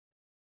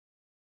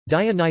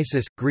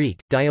Dionysus,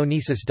 Greek,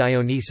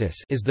 Dionysus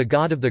is the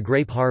god of the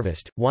grape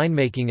harvest,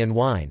 winemaking and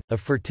wine,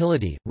 of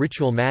fertility,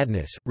 ritual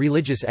madness,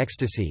 religious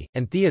ecstasy,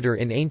 and theatre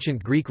in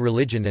ancient Greek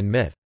religion and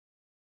myth.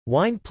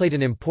 Wine played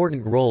an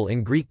important role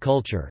in Greek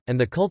culture, and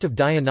the cult of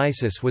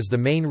Dionysus was the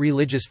main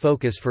religious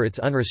focus for its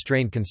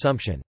unrestrained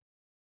consumption.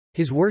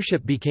 His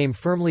worship became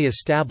firmly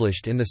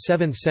established in the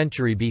 7th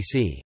century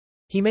BC.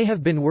 He may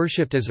have been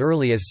worshipped as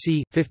early as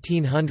c.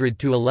 1500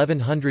 to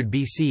 1100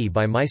 BC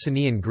by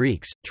Mycenaean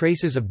Greeks.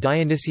 Traces of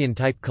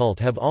Dionysian-type cult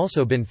have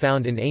also been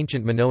found in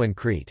ancient Minoan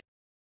Crete.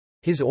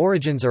 His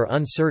origins are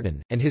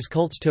uncertain, and his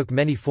cults took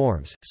many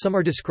forms. Some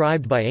are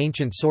described by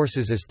ancient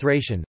sources as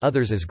Thracian,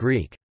 others as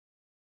Greek.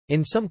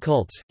 In some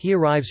cults, he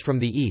arrives from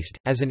the east,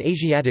 as an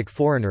Asiatic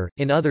foreigner,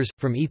 in others,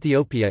 from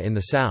Ethiopia in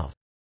the south.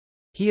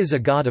 He is a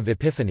god of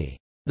epiphany,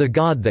 the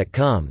god that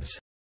comes,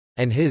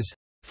 and his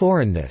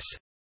foreignness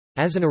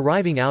as an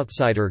arriving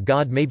outsider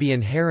god may be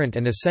inherent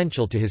and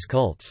essential to his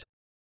cults.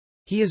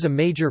 He is a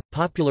major,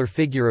 popular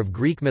figure of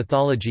Greek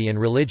mythology and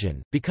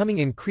religion, becoming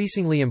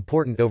increasingly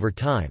important over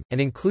time, and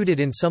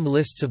included in some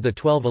lists of the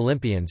 12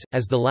 Olympians,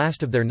 as the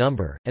last of their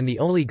number, and the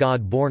only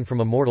god born from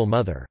a mortal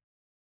mother.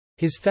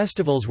 His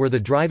festivals were the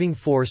driving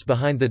force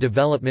behind the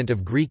development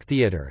of Greek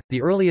theatre.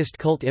 The earliest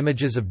cult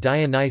images of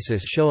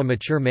Dionysus show a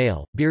mature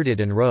male,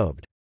 bearded and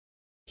robed.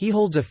 He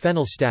holds a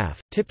fennel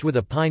staff, tipped with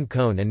a pine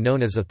cone and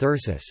known as a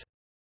thyrsus.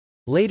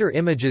 Later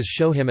images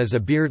show him as a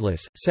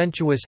beardless,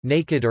 sensuous,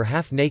 naked or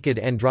half-naked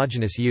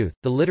androgynous youth.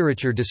 The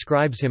literature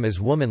describes him as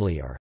womanly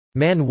or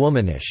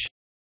man-womanish.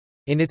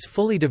 In its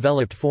fully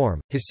developed form,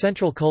 his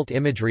central cult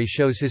imagery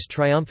shows his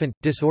triumphant,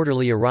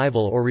 disorderly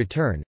arrival or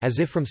return, as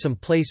if from some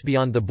place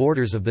beyond the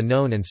borders of the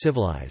known and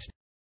civilized.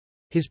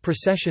 His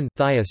procession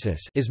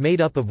is made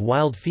up of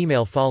wild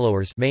female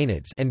followers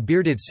and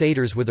bearded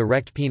satyrs with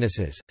erect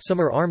penises. Some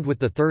are armed with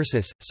the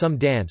thyrsus, some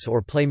dance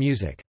or play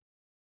music.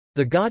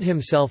 The god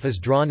himself is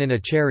drawn in a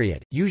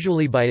chariot,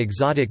 usually by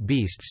exotic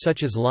beasts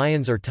such as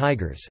lions or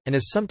tigers, and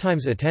is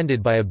sometimes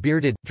attended by a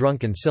bearded,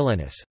 drunken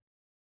Silenus.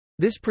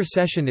 This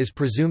procession is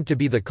presumed to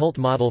be the cult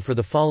model for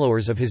the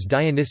followers of his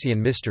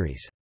Dionysian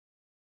mysteries.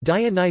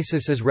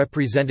 Dionysus is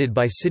represented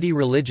by city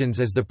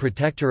religions as the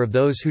protector of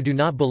those who do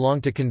not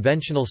belong to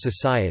conventional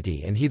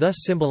society, and he thus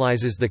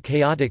symbolizes the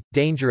chaotic,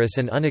 dangerous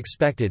and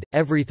unexpected,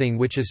 everything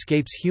which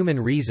escapes human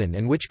reason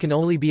and which can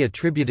only be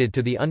attributed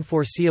to the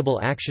unforeseeable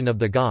action of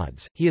the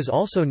gods. He is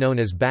also known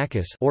as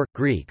Bacchus, or,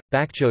 Greek,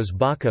 Bakchos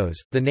Bakos,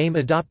 the name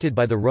adopted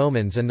by the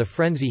Romans, and the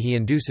frenzy he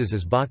induces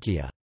is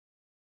Bacchia.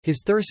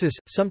 His thyrsus,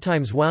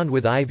 sometimes wound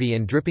with ivy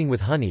and dripping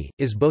with honey,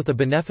 is both a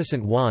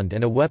beneficent wand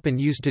and a weapon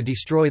used to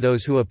destroy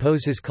those who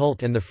oppose his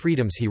cult and the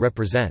freedoms he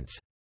represents.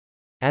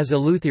 As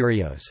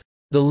Eleutherios,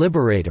 the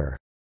liberator,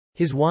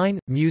 his wine,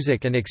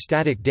 music and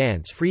ecstatic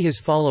dance free his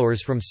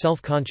followers from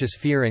self-conscious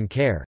fear and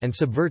care, and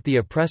subvert the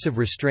oppressive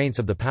restraints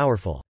of the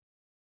powerful.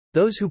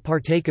 Those who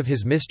partake of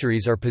his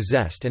mysteries are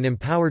possessed and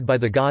empowered by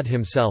the god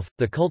himself.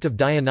 The cult of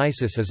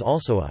Dionysus is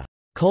also a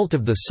cult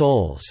of the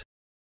souls.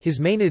 His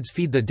Maenads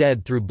feed the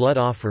dead through blood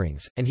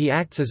offerings, and he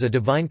acts as a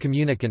divine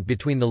communicant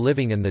between the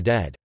living and the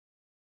dead.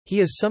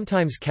 He is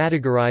sometimes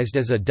categorized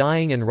as a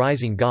dying and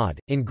rising god.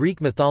 In Greek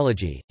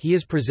mythology, he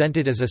is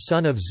presented as a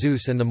son of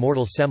Zeus and the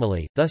mortal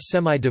Semele, thus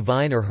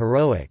semi-divine or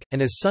heroic,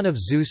 and as son of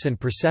Zeus and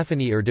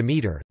Persephone or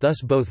Demeter,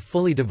 thus both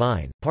fully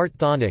divine, part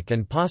chthonic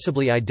and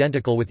possibly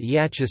identical with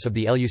Aeacus of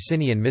the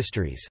Eleusinian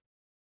mysteries.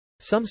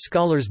 Some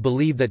scholars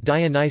believe that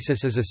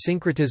Dionysus is a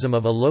syncretism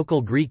of a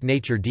local Greek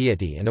nature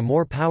deity and a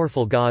more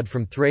powerful god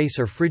from Thrace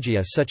or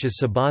Phrygia such as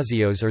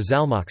Sabazios or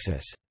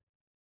Zalmoxis.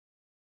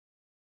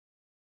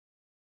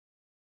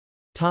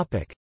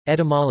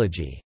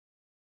 Etymology.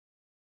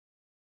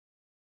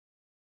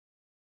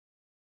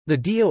 The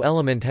Dio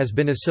element has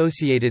been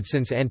associated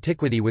since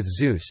antiquity with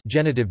Zeus,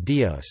 genitive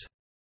Dios.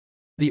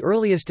 The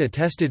earliest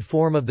attested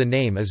form of the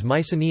name is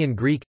Mycenaean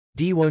Greek,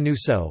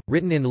 Diwo-nuso,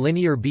 written in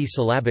linear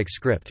B-syllabic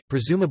script,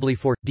 presumably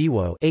for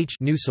Diwo h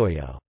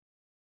nusoio.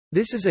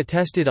 This is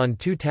attested on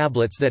 2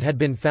 tablets that had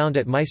been found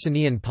at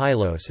Mycenaean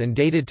Pylos and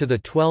dated to the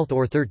 12th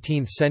or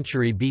 13th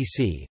century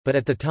BC, but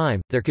at the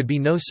time, there could be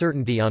no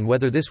certainty on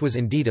whether this was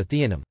indeed a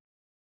theonym.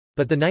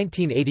 But the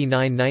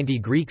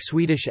 1989-90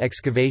 Greek-Swedish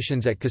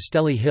excavations at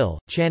Castelli Hill,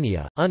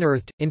 Chania,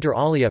 unearthed, inter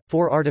alia,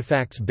 4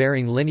 artifacts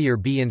bearing linear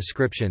B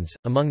inscriptions.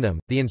 Among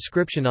them, the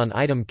inscription on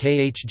item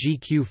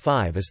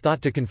KHGQ5 is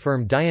thought to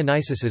confirm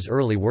Dionysus's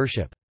early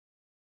worship.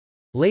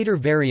 Later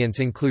variants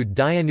include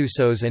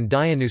Dionysos and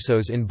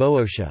Dionysos in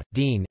Boeotia,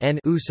 Dean and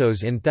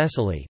Usos in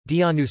Thessaly,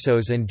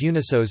 Dionysos and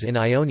Dionysos in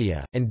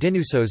Ionia, and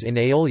Dinusos in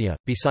Aeolia,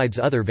 besides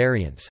other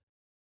variants.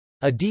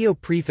 A dio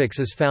prefix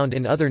is found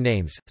in other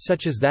names,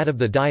 such as that of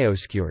the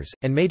Dioscures,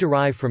 and may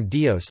derive from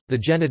Dios, the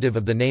genitive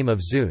of the name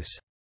of Zeus.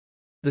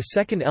 The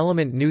second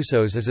element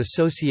Nusos is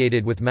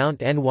associated with Mount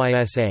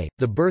Nysa,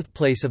 the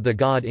birthplace of the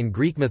god in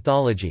Greek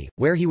mythology,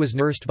 where he was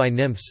nursed by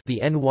nymphs,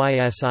 the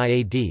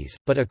Nysiades,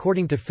 but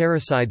according to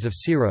Pherecydes of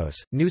Syros,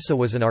 Nusa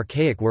was an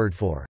archaic word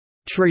for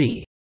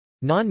tree.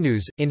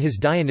 Nonnus, in his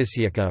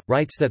Dionysiaca,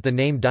 writes that the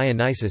name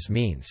Dionysus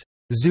means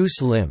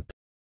Zeus limp,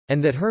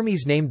 and that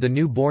Hermes named the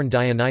new-born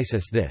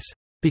Dionysus this,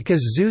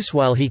 because Zeus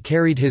while he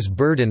carried his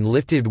burden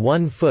lifted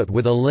 1 foot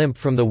with a limp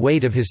from the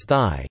weight of his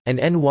thigh, and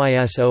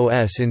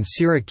Nysos in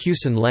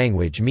Syracusan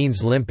language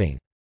means limping.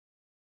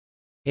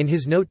 In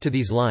his note to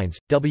these lines,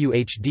 W.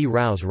 H. D.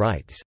 Rouse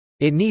writes,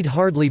 "It need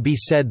hardly be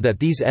said that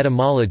these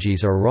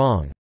etymologies are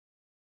wrong."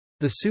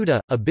 The Suda,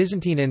 a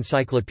Byzantine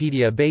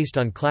encyclopedia based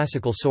on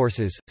classical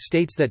sources,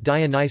 states that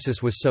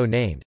Dionysus was so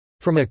named,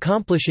 "from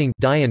accomplishing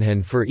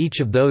Dianhan for each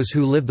of those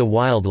who live the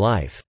wild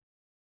life,"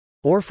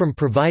 or from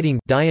providing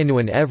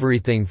Dianuan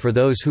everything for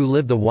those who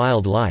live the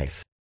wild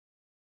life.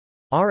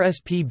 R. S.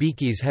 P.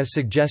 Beekes has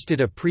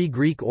suggested a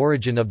pre-Greek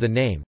origin of the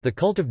name. The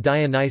cult of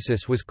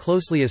Dionysus was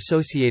closely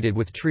associated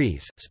with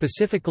trees,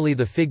 specifically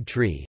the fig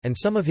tree, and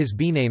some of his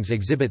bee-names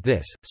exhibit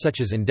this, such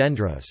as in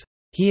Dendros,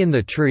 he in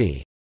the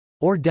tree,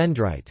 or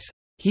Dendrites,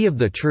 he of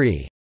the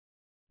tree.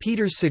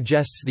 Peters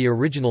suggests the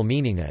original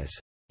meaning as,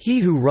 he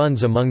who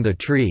runs among the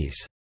trees,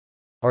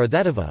 or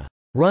that of a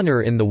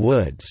runner in the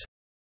woods.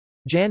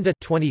 Janda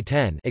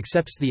 2010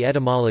 accepts the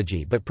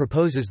etymology but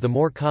proposes the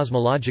more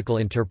cosmological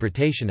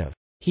interpretation of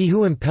he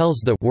who impels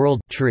the world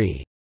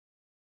tree.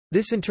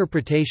 This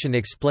interpretation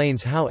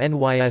explains how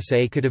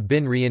Nysa could have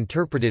been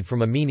reinterpreted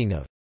from a meaning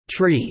of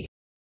tree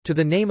to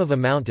the name of a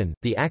mountain.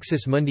 The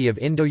axis mundi of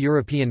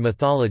Indo-European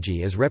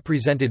mythology is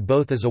represented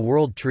both as a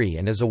world tree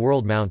and as a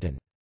world mountain.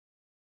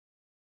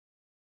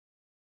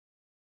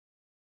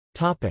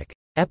 Topic: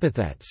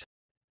 Epithets.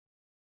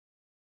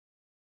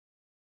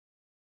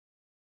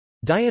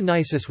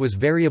 Dionysus was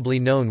variably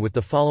known with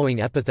the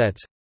following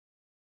epithets: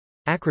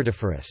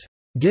 Acritiferous,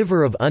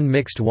 giver of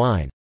unmixed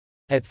wine.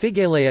 At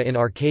Figaleia in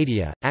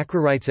Arcadia,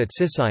 Acrirites at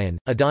Sicyon,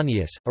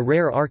 Adonius, a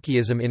rare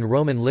archaism in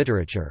Roman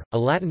literature, a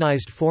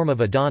Latinized form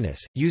of Adonis,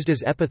 used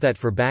as epithet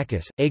for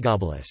Bacchus,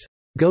 Agobulus,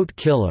 goat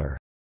killer.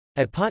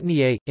 At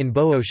Potniae, in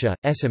Boeotia,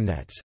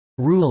 Esimnets,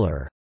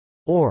 ruler,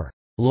 or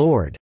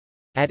lord.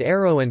 At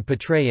Arrow and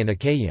Patrae in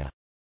Achaia.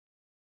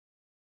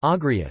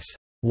 Agrius,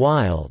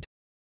 wild,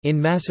 in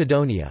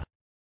Macedonia.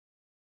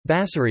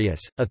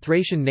 Bassarius, a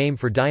Thracian name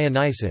for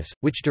Dionysus,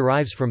 which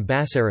derives from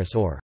bassaris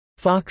or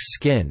fox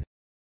skin,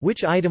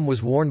 which item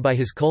was worn by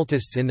his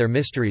cultists in their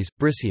mysteries.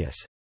 Briseus,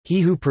 he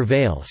who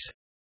prevails,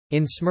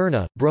 in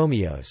Smyrna.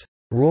 Bromios,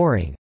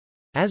 roaring,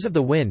 as of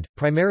the wind,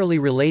 primarily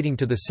relating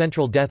to the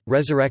central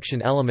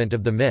death-resurrection element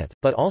of the myth,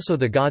 but also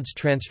the gods'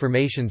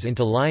 transformations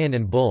into lion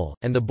and bull,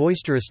 and the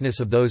boisterousness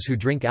of those who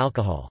drink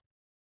alcohol.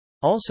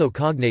 Also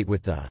cognate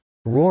with the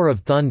roar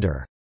of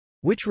thunder,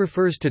 which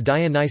refers to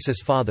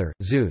Dionysus' father,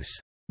 Zeus,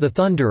 the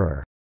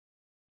thunderer.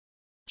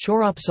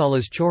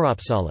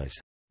 Choropsalas,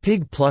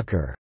 pig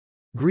plucker.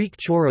 Greek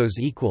choros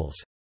equals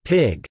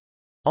pig,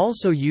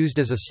 also used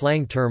as a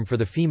slang term for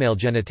the female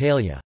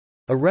genitalia.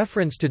 A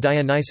reference to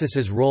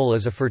Dionysus's role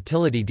as a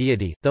fertility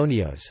deity.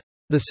 Thonios,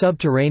 the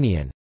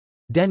subterranean.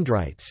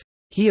 Dendrites,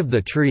 he of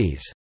the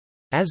trees,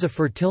 as a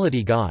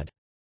fertility god.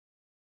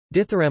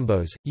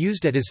 Dithyrambos,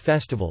 used at his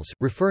festivals,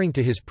 referring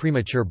to his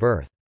premature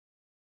birth.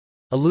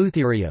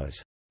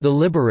 Eleutherios, the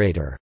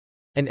liberator,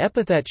 an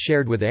epithet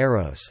shared with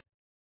Eros.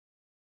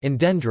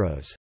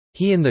 Endendros,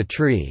 he in the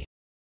tree.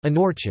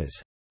 Anorchas,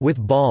 with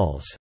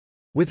balls,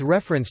 with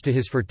reference to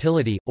his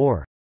fertility,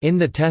 or in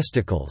the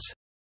testicles,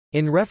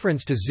 in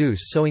reference to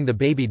Zeus sewing the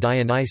baby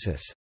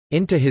Dionysus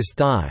into his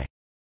thigh,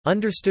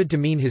 understood to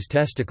mean his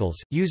testicles,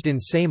 used in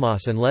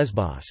Samos and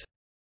Lesbos.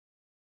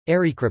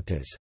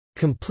 Ericryptas,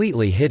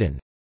 completely hidden,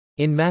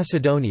 in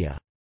Macedonia.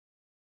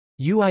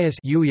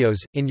 Euios,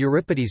 in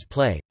Euripides'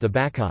 play, The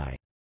Bacchae.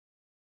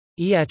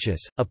 Aeacus,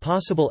 a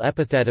possible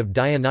epithet of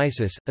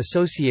Dionysus,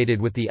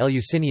 associated with the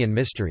Eleusinian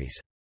mysteries.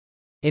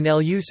 In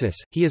Eleusis,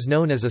 he is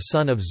known as a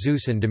son of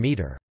Zeus and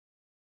Demeter.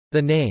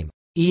 The name,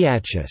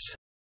 Aeacus,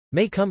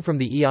 may come from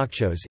the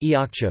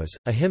Iacchos,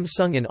 a hymn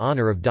sung in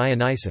honor of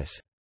Dionysus.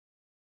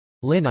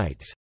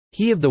 Linites,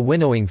 he of the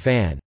winnowing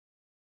fan,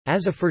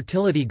 as a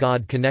fertility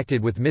god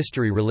connected with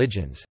mystery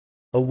religions.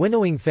 A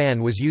winnowing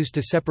fan was used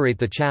to separate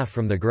the chaff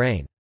from the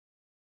grain.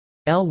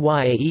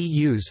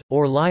 Lyaeus,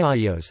 or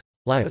Liaios,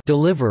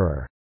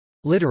 deliverer,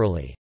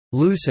 literally,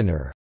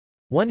 loosener,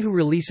 one who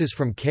releases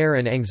from care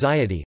and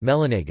anxiety.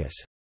 Melanagus,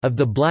 of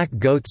the black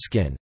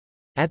goatskin,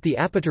 at the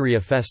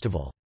Apatoria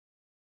festival.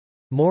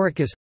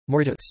 Mauricus,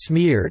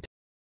 smeared,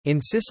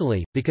 in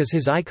Sicily, because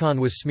his icon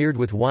was smeared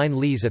with wine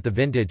lees at the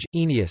vintage.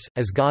 Aeneas,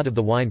 as god of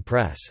the wine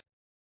press.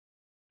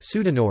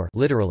 Pseudonor,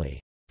 literally,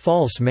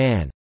 false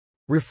man,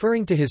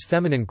 referring to his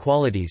feminine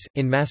qualities,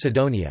 in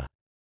Macedonia.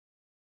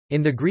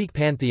 In the Greek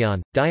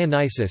pantheon,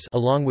 Dionysus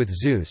along with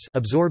Zeus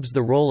absorbs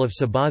the role of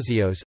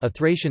Sabazios, a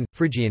Thracian,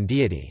 Phrygian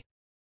deity.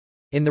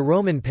 In the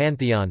Roman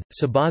pantheon,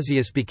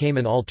 Sabazius became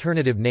an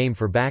alternative name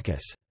for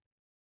Bacchus.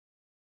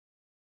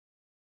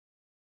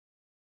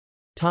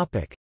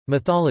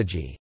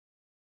 Mythology.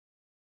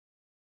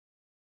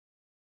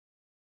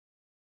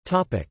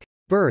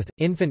 Birth,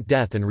 infant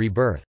death and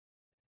rebirth.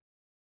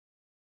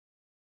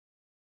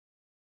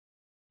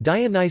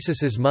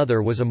 Dionysus's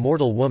mother was a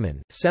mortal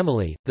woman,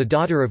 Semele, the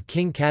daughter of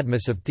King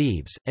Cadmus of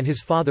Thebes, and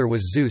his father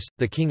was Zeus,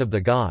 the king of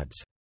the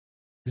gods.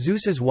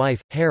 Zeus's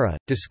wife, Hera,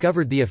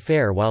 discovered the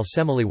affair while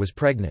Semele was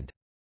pregnant.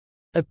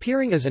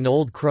 Appearing as an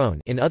old crone,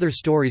 in other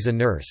stories a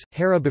nurse,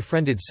 Hera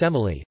befriended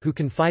Semele, who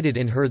confided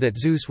in her that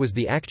Zeus was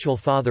the actual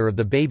father of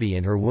the baby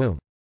in her womb.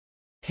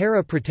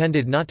 Hera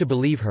pretended not to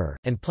believe her,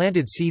 and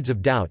planted seeds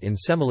of doubt in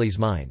Semele's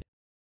mind.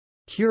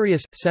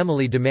 Curious,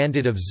 Semele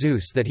demanded of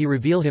Zeus that he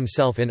reveal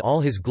himself in all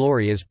his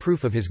glory as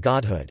proof of his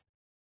godhood.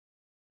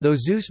 Though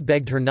Zeus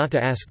begged her not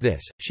to ask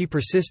this, she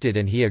persisted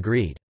and he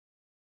agreed.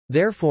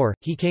 Therefore,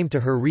 he came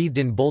to her wreathed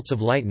in bolts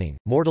of lightning.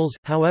 Mortals,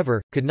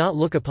 however, could not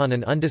look upon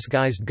an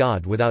undisguised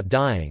god without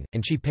dying,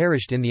 and she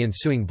perished in the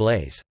ensuing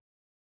blaze.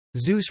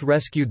 Zeus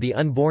rescued the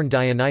unborn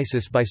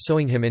Dionysus by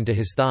sewing him into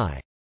his thigh.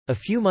 A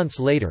few months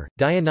later,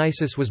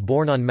 Dionysus was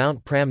born on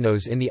Mount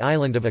Pramnos in the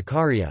island of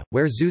Icaria,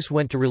 where Zeus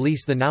went to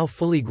release the now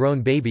fully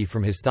grown baby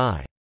from his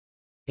thigh.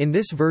 In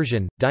this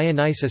version,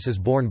 Dionysus is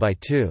born by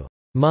two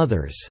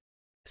mothers,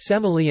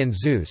 Semele and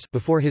Zeus,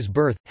 before his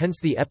birth, hence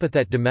the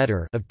epithet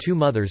Demeter of two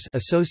mothers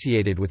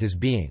associated with his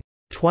being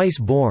twice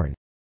born.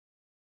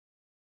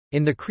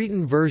 In the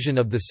Cretan version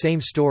of the same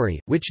story,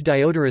 which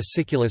Diodorus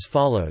Siculus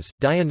follows,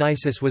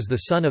 Dionysus was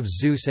the son of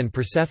Zeus and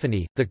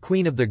Persephone, the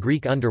queen of the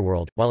Greek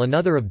underworld, while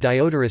another of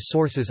Diodorus'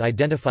 sources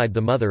identified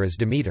the mother as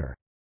Demeter.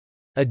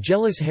 A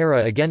jealous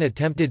Hera again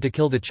attempted to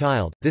kill the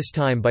child, this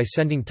time by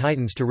sending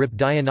Titans to rip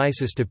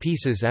Dionysus to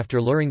pieces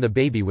after luring the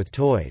baby with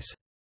toys.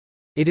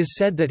 It is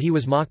said that he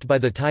was mocked by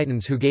the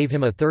Titans who gave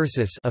him a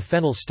thyrsus, a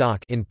fennel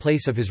stalk, in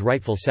place of his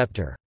rightful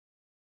scepter.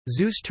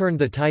 Zeus turned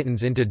the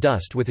Titans into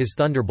dust with his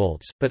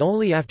thunderbolts, but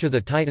only after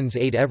the Titans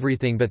ate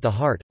everything but the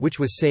heart, which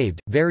was saved,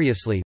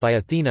 variously, by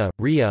Athena,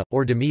 Rhea,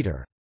 or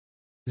Demeter.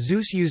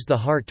 Zeus used the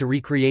heart to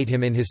recreate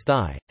him in his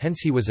thigh,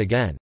 hence he was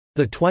again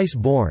the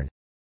twice-born.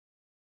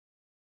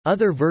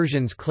 Other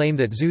versions claim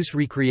that Zeus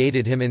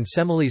recreated him in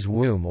Semele's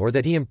womb or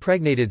that he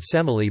impregnated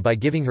Semele by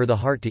giving her the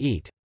heart to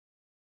eat.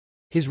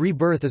 His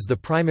rebirth is the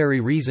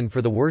primary reason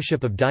for the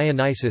worship of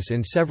Dionysus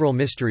in several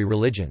mystery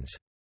religions.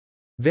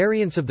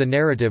 Variants of the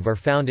narrative are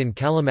found in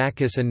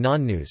Callimachus and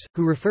Nonnus,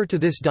 who refer to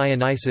this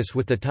Dionysus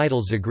with the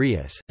title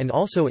Zagreus, and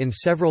also in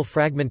several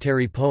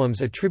fragmentary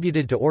poems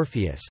attributed to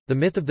Orpheus. The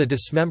myth of the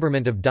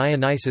dismemberment of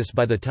Dionysus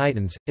by the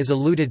Titans is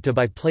alluded to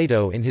by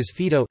Plato in his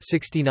Phaedo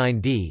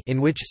 69d, in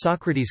which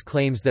Socrates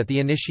claims that the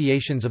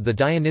initiations of the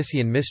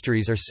Dionysian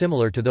mysteries are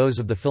similar to those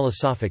of the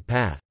philosophic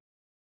path.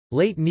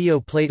 Late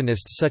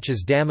Neo-Platonists such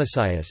as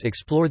Damascius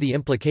explore the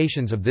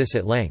implications of this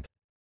at length.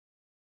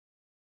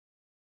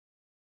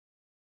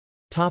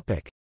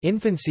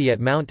 Infancy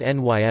at Mount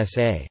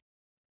Nysa.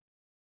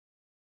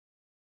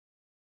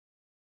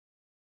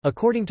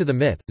 According to the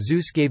myth,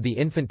 Zeus gave the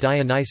infant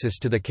Dionysus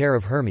to the care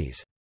of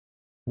Hermes.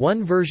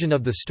 One version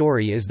of the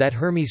story is that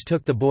Hermes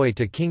took the boy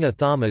to King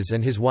Athamas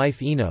and his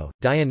wife Ino,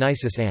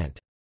 Dionysus' aunt.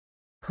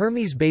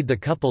 Hermes bade the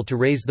couple to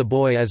raise the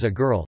boy as a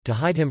girl, to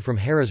hide him from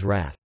Hera's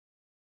wrath.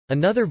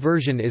 Another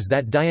version is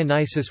that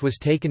Dionysus was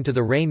taken to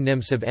the rain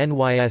nymphs of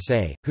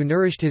Nysa, who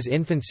nourished his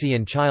infancy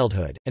and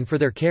childhood, and for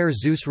their care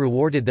Zeus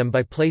rewarded them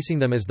by placing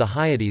them as the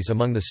Hyades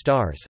among the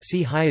stars.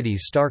 See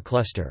Hyades star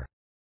cluster.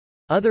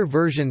 Other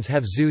versions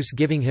have Zeus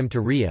giving him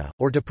to Rhea,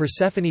 or to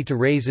Persephone to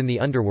raise in the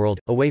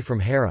underworld, away from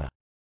Hera.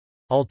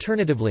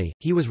 Alternatively,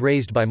 he was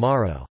raised by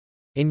Maro.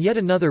 In yet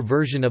another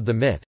version of the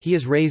myth, he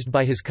is raised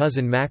by his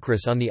cousin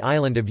Macris on the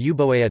island of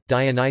Euboea.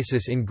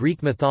 Dionysus in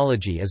Greek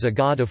mythology is a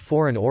god of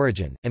foreign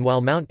origin, and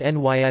while Mount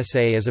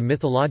Nysa is a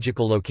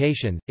mythological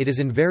location, it is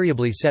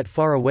invariably set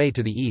far away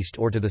to the east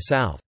or to the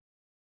south.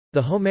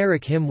 The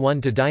Homeric hymn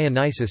 1 to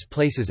Dionysus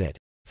places it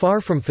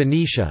far from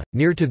Phoenicia,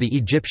 near to the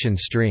Egyptian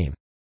stream.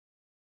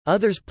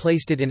 Others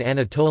placed it in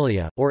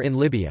Anatolia, or in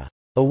Libya,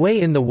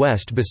 away in the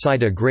west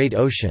beside a great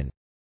ocean.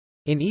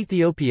 In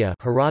Ethiopia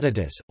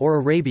Herodotus, or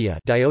Arabia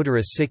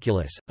Diodorus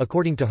Siculus,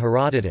 according to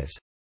Herodotus.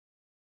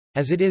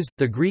 As it is,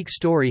 the Greek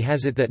story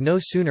has it that no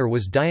sooner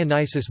was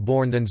Dionysus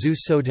born than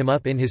Zeus sewed him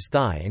up in his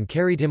thigh and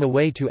carried him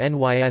away to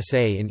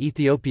Nysa in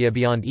Ethiopia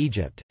beyond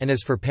Egypt, and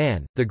as for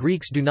Pan, the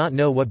Greeks do not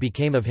know what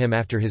became of him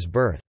after his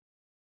birth.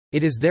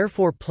 It is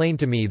therefore plain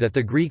to me that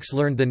the Greeks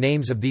learned the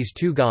names of these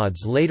two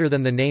gods later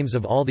than the names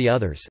of all the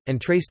others, and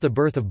traced the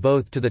birth of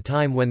both to the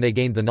time when they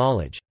gained the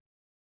knowledge.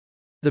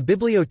 The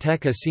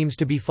Bibliotheca seems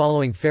to be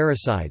following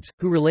Pherecydes,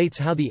 who relates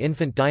how the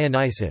infant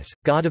Dionysus,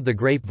 god of the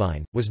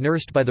grapevine, was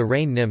nursed by the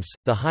rain nymphs,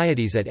 the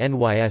Hyades at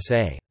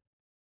Nysa.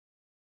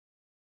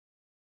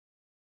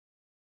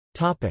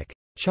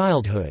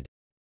 Childhood.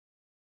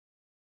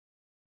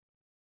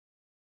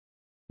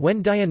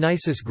 When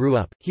Dionysus grew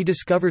up, he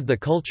discovered the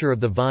culture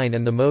of the vine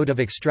and the mode of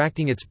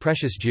extracting its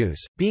precious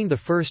juice, being the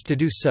first to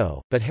do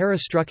so, but Hera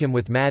struck him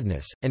with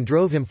madness, and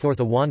drove him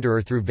forth a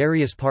wanderer through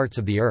various parts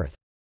of the earth.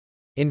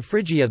 In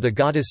Phrygia the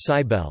goddess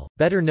Cybele,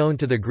 better known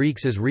to the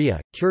Greeks as Rhea,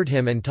 cured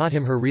him and taught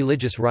him her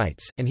religious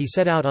rites, and he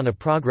set out on a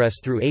progress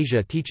through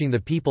Asia teaching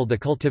the people the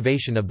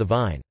cultivation of the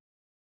vine.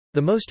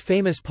 The most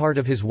famous part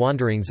of his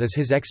wanderings is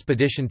his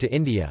expedition to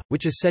India,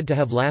 which is said to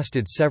have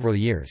lasted several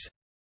years.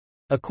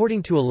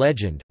 According to a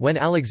legend, when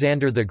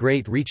Alexander the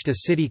Great reached a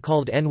city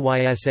called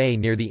Nysa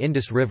near the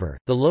Indus River,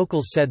 the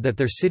locals said that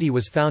their city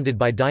was founded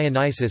by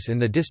Dionysus in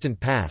the distant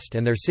past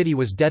and their city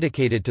was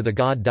dedicated to the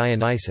god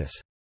Dionysus.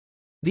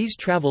 These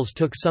travels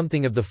took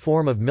something of the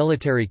form of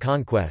military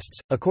conquests.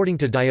 According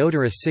to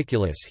Diodorus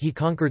Siculus, he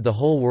conquered the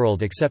whole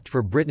world except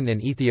for Britain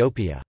and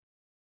Ethiopia.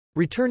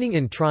 Returning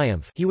in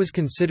triumph, he was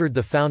considered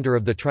the founder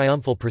of the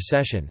triumphal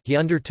procession. He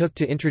undertook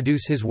to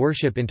introduce his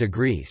worship into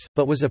Greece,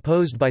 but was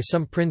opposed by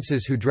some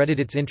princes who dreaded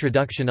its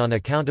introduction on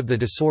account of the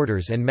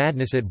disorders and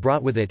madness it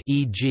brought with it,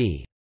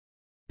 e.g.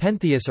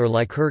 Pentheus or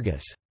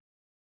Lycurgus.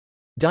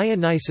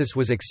 Dionysus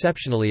was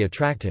exceptionally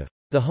attractive.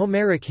 The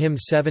Homeric hymn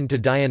 7 to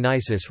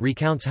Dionysus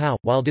recounts how,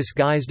 while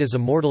disguised as a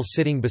mortal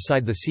sitting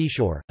beside the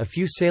seashore, a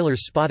few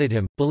sailors spotted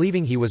him,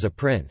 believing he was a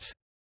prince.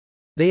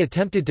 They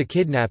attempted to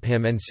kidnap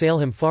him and sail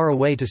him far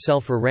away to sell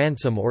for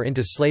ransom or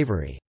into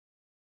slavery.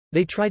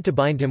 They tried to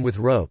bind him with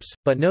ropes,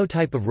 but no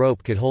type of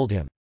rope could hold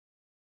him.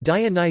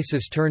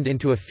 Dionysus turned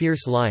into a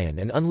fierce lion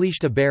and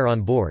unleashed a bear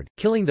on board,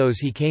 killing those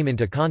he came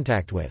into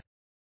contact with.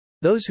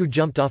 Those who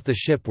jumped off the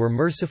ship were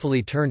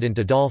mercifully turned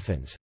into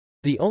dolphins.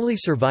 The only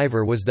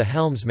survivor was the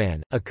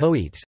helmsman,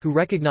 Acoetes, who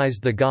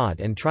recognized the god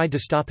and tried to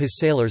stop his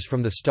sailors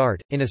from the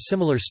start. In a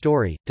similar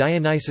story,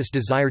 Dionysus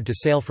desired to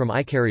sail from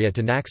Icaria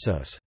to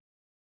Naxos.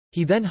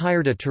 He then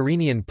hired a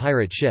Tyrrhenian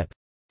pirate ship.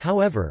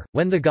 However,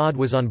 when the god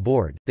was on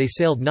board, they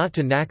sailed not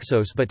to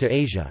Naxos but to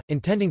Asia,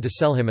 intending to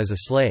sell him as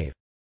a slave.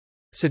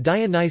 So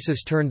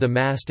Dionysus turned the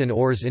mast and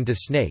oars into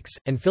snakes,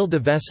 and filled the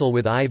vessel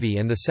with ivy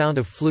and the sound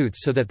of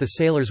flutes so that the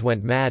sailors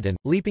went mad and,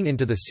 leaping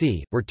into the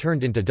sea, were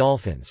turned into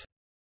dolphins.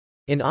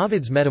 In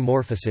Ovid's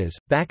Metamorphoses,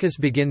 Bacchus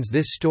begins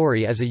this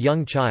story as a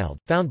young child,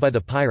 found by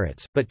the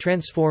pirates, but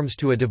transforms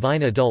to a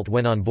divine adult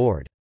when on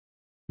board.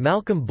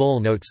 Malcolm Bull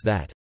notes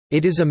that,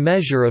 "It is a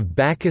measure of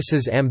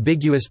Bacchus's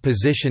ambiguous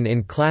position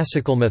in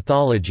classical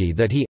mythology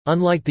that he,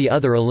 unlike the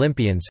other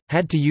Olympians,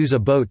 had to use a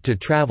boat to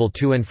travel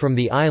to and from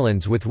the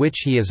islands with which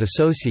he is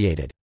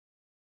associated."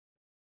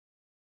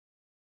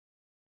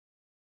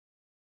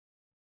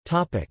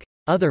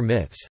 Other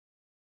myths.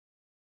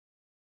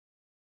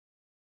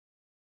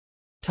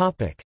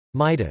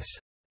 Midas.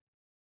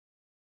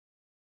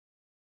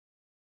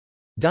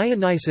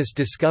 Dionysus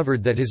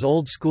discovered that his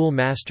old school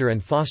master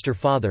and foster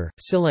father,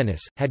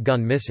 Silenus, had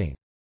gone missing.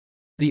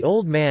 The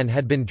old man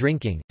had been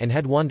drinking, and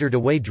had wandered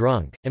away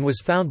drunk, and was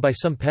found by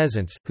some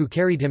peasants, who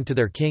carried him to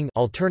their king.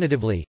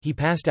 Alternatively, he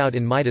passed out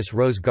in Midas'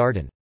 rose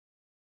garden.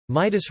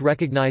 Midas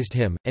recognized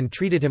him, and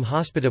treated him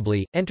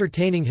hospitably,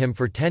 entertaining him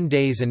for 10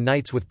 days and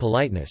nights with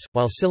politeness,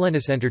 while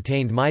Silenus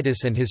entertained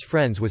Midas and his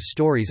friends with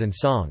stories and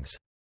songs.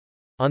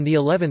 On the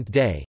 11th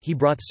day, he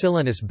brought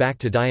Silenus back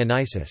to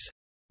Dionysus.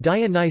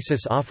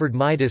 Dionysus offered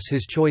Midas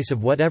his choice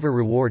of whatever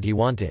reward he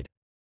wanted.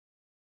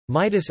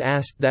 Midas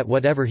asked that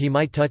whatever he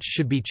might touch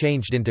should be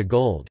changed into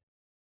gold.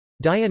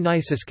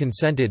 Dionysus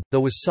consented, though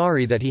was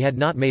sorry that he had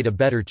not made a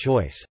better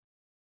choice.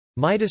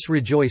 Midas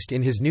rejoiced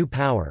in his new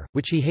power,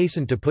 which he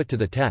hastened to put to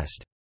the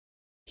test.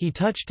 He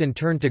touched and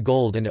turned to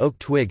gold an oak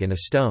twig and a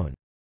stone.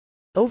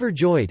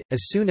 Overjoyed,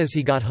 as soon as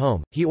he got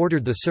home, he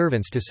ordered the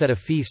servants to set a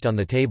feast on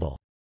the table.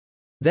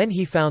 Then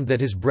he found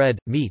that his bread,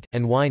 meat,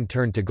 and wine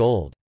turned to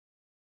gold.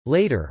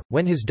 Later,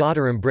 when his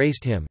daughter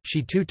embraced him,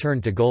 she too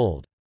turned to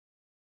gold.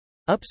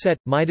 Upset,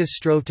 Midas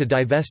strove to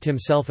divest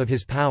himself of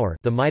his power,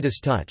 the Midas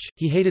touch.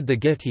 He hated the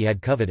gift he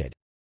had coveted.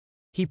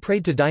 He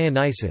prayed to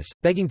Dionysus,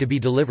 begging to be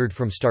delivered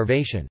from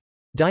starvation.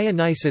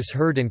 Dionysus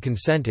heard and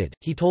consented.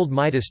 He told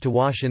Midas to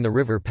wash in the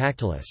river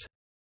Pactolus.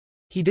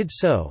 He did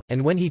so,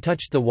 and when he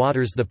touched the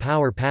waters the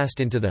power passed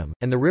into them,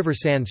 and the river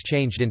sands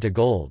changed into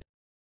gold.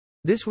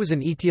 This was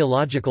an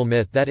etiological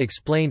myth that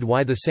explained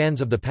why the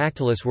sands of the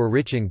Pactolus were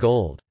rich in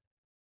gold.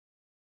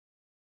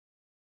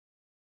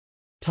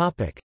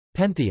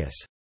 Pentheus.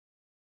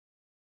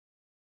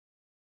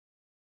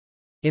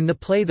 In the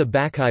play The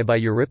Bacchae by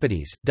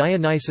Euripides,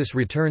 Dionysus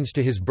returns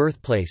to his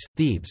birthplace,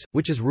 Thebes,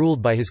 which is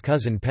ruled by his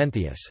cousin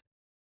Pentheus.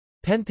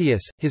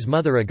 Pentheus, his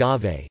mother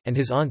Agave, and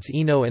his aunts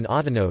Ino and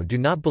Autono do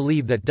not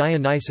believe that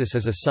Dionysus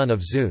is a son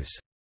of Zeus.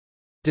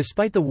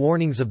 Despite the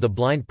warnings of the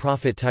blind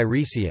prophet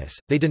Tiresias,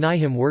 they deny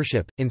him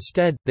worship.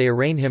 Instead, they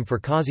arraign him for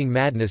causing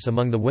madness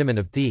among the women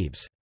of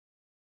Thebes.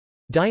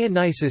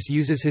 Dionysus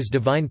uses his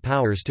divine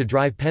powers to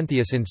drive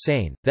Pentheus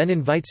insane, then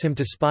invites him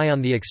to spy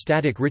on the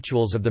ecstatic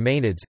rituals of the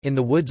Maenads, in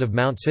the woods of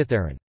Mount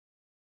Cithaeron.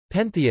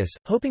 Pentheus,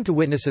 hoping to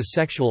witness a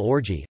sexual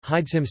orgy,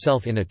 hides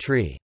himself in a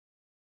tree.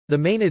 The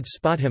Maenads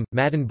spot him,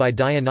 maddened by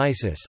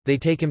Dionysus, they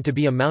take him to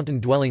be a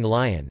mountain-dwelling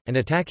lion, and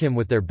attack him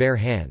with their bare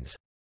hands.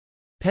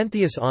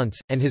 Pentheus' aunts,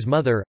 and his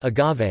mother,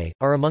 Agave,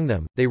 are among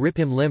them. They rip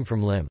him limb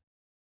from limb.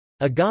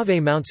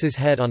 Agave mounts his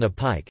head on a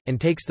pike, and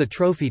takes the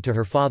trophy to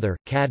her father,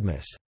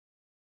 Cadmus.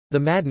 The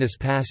madness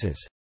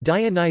passes.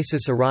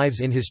 Dionysus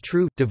arrives in his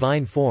true,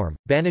 divine form,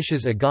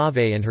 banishes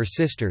Agave and her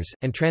sisters,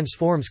 and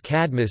transforms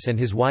Cadmus and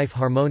his wife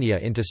Harmonia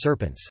into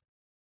serpents.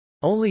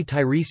 Only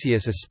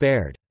Tiresias is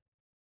spared.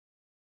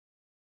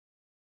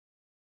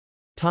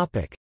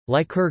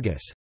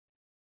 Lycurgus.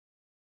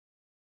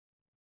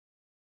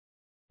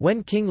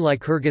 When King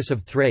Lycurgus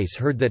of Thrace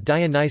heard that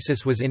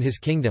Dionysus was in his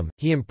kingdom,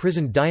 he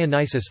imprisoned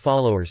Dionysus'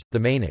 followers, the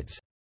Maenads.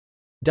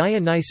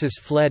 Dionysus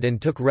fled and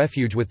took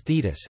refuge with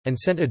Thetis, and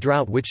sent a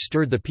drought which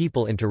stirred the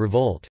people into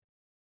revolt.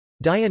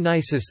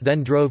 Dionysus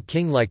then drove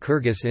King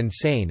Lycurgus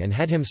insane and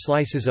had him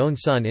slice his own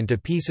son into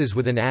pieces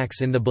with an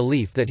axe in the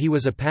belief that he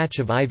was a patch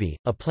of ivy,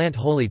 a plant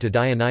holy to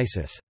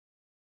Dionysus.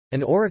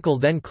 An oracle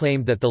then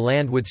claimed that the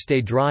land would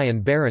stay dry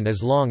and barren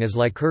as long as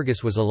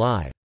Lycurgus was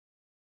alive.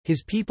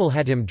 His people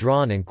had him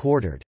drawn and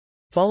quartered.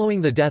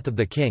 Following the death of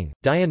the king,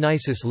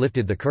 Dionysus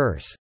lifted the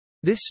curse.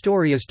 This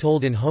story is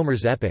told in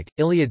Homer's epic,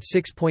 Iliad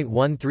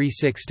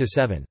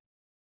 6.136-7.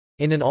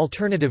 In an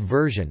alternative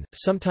version,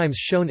 sometimes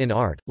shown in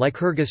art,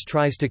 Lycurgus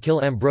tries to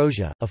kill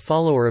Ambrosia, a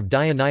follower of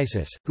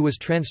Dionysus, who was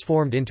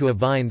transformed into a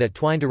vine that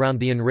twined around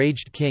the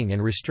enraged king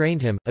and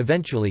restrained him,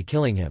 eventually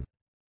killing him.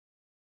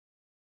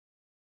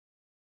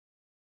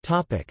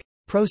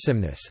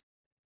 Prosimnus.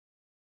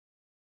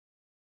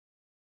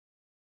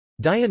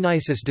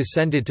 Dionysus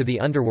descended to the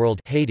underworld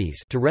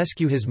Hades to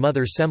rescue his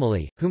mother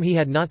Semele, whom he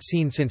had not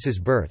seen since his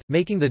birth,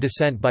 making the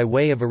descent by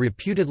way of a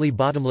reputedly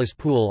bottomless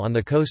pool on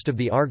the coast of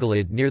the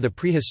Argolid near the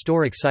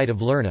prehistoric site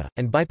of Lerna,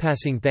 and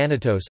bypassing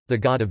Thanatos, the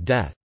god of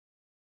death.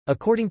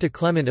 According to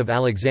Clement of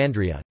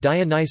Alexandria,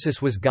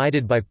 Dionysus was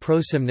guided by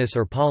Prosimnus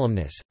or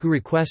Polymnus, who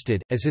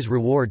requested, as his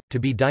reward, to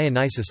be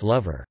Dionysus'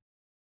 lover.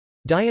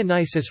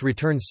 Dionysus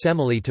returns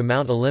Semele to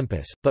Mount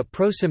Olympus, but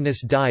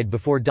Prosimnus died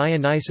before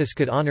Dionysus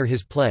could honor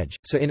his pledge,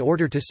 so in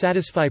order to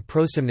satisfy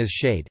Prosimnus'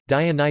 shade,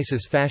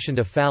 Dionysus fashioned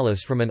a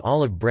phallus from an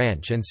olive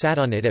branch and sat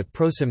on it at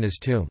Prosimnus'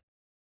 tomb.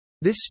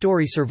 This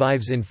story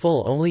survives in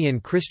full only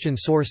in Christian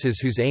sources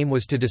whose aim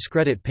was to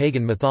discredit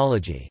pagan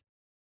mythology.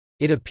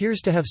 It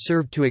appears to have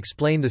served to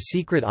explain the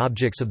secret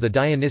objects of the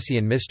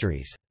Dionysian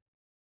mysteries.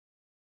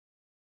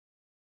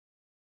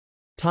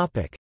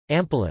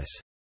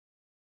 Ampullus.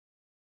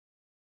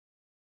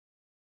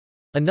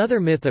 Another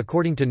myth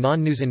according to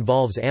non-news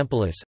involves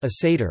Ampullus, a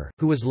satyr,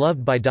 who was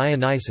loved by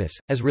Dionysus.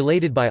 As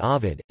related by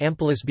Ovid,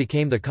 Ampullus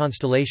became the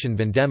constellation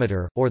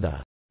Vendemitor, or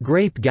the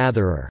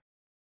grape-gatherer.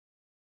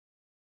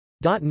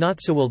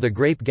 Not so will the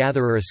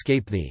grape-gatherer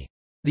escape thee.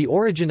 The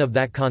origin of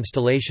that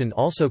constellation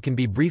also can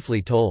be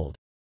briefly told.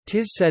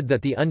 'Tis said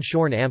that the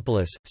unshorn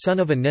Ampullus, son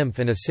of a nymph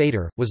and a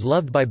satyr, was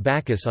loved by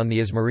Bacchus on the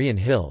Ismarian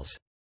hills.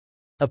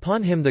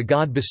 Upon him the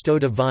god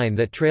bestowed a vine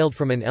that trailed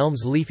from an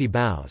elm's leafy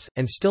boughs,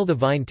 and still the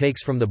vine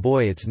takes from the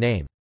boy its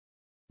name.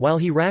 While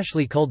he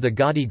rashly culled the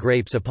gaudy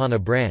grapes upon a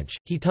branch,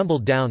 he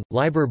tumbled down.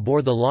 Liber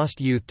bore the lost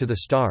youth to the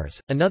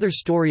stars. Another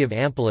story of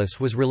Ampullus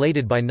was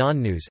related by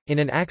non-news. In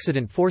an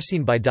accident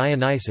foreseen by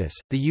Dionysus,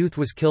 the youth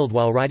was killed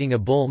while riding a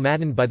bull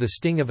maddened by the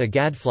sting of a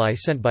gadfly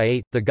sent by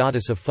Ate, the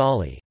goddess of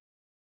folly.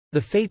 The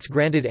fates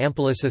granted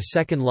Ampullus a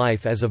second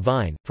life as a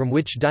vine, from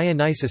which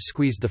Dionysus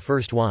squeezed the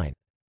first wine.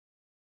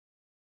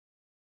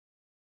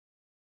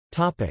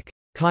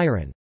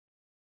 Chiron.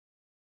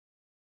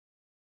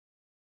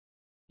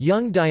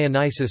 Young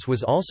Dionysus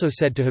was also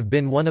said to have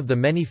been one of the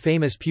many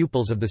famous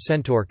pupils of the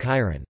centaur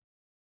Chiron.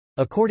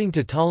 According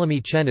to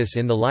Ptolemy Chenus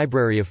in the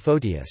Library of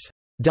Photius,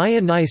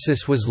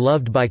 Dionysus was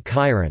loved by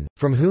Chiron,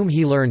 from whom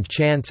he learned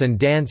chants and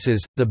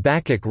dances, the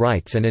Bacchic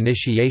rites and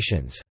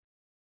initiations.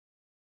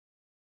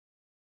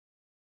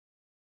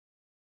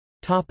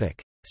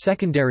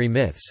 Secondary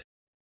myths.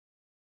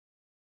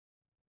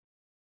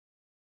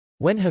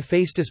 When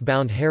Hephaestus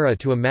bound Hera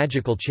to a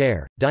magical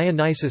chair,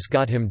 Dionysus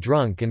got him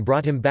drunk and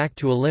brought him back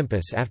to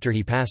Olympus after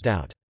he passed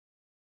out.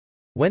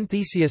 When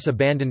Theseus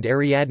abandoned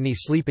Ariadne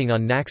sleeping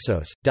on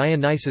Naxos,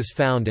 Dionysus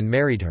found and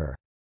married her.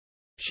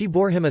 She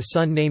bore him a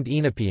son named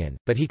Oenopion,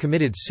 but he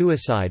committed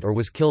suicide or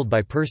was killed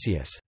by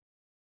Perseus.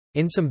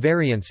 In some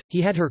variants,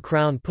 he had her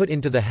crown put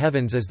into the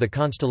heavens as the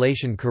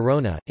constellation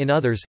Corona, in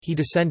others, he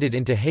descended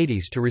into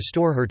Hades to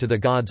restore her to the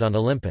gods on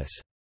Olympus.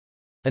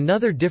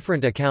 Another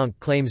different account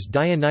claims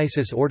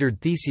Dionysus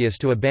ordered Theseus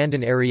to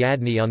abandon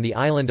Ariadne on the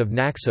island of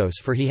Naxos,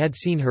 for he had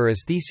seen her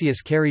as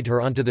Theseus carried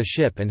her onto the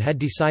ship and had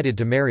decided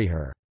to marry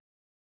her.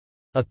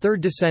 A third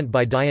descent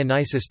by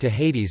Dionysus to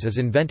Hades is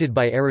invented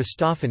by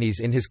Aristophanes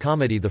in his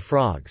comedy The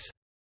Frogs.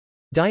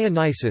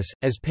 Dionysus,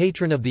 as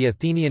patron of the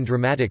Athenian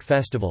dramatic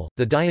festival,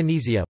 the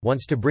Dionysia,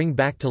 wants to bring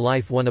back to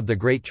life one of the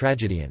great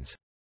tragedians.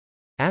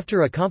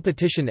 After a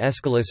competition,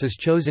 Aeschylus is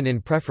chosen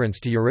in preference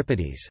to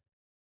Euripides.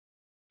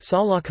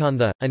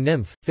 Salakhantha, a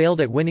nymph, failed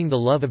at winning the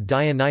love of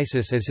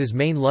Dionysus as his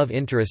main love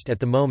interest at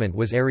the moment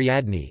was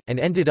Ariadne, and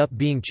ended up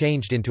being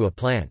changed into a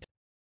plant.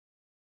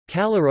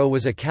 Caliro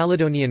was a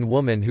Caledonian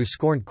woman who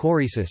scorned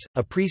Corysus,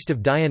 a priest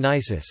of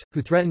Dionysus,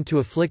 who threatened to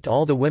afflict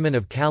all the women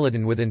of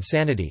Caledon with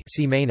insanity.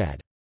 See Maenad.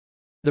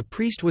 The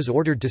priest was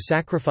ordered to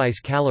sacrifice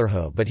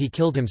Calirho, but he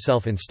killed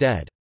himself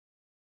instead.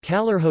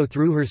 Calirho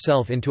threw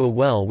herself into a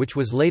well which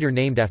was later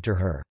named after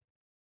her.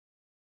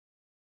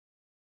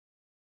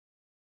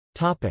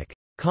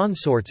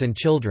 Consorts and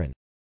children.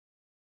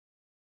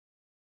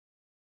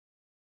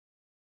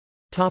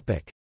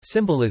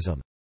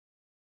 Symbolism.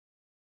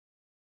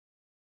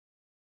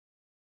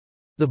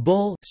 The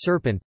bull,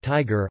 serpent,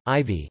 tiger,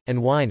 ivy,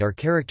 and wine are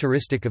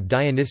characteristic of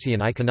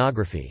Dionysian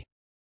iconography.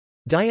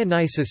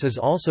 Dionysus is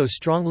also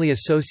strongly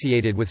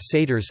associated with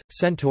satyrs,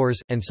 centaurs,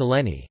 and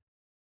Selene.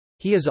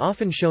 He is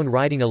often shown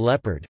riding a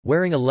leopard,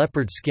 wearing a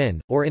leopard skin,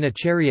 or in a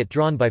chariot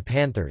drawn by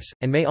panthers,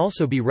 and may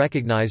also be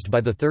recognized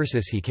by the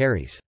thyrsus he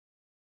carries.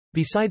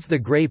 Besides the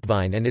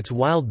grapevine and its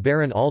wild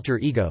barren alter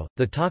ego,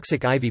 the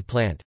toxic ivy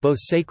plant, both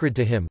sacred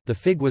to him, the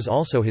fig was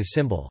also his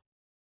symbol.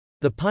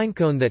 The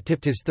pinecone that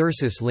tipped his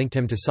thyrsus linked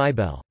him to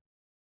Cybele.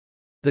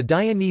 The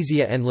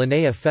Dionysia and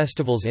Linnea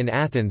festivals in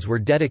Athens were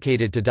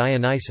dedicated to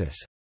Dionysus.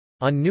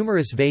 On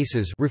numerous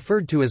vases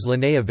referred to as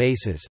Linnea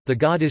vases, the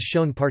god is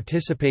shown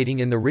participating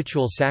in the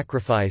ritual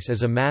sacrifice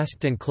as a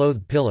masked and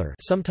clothed pillar,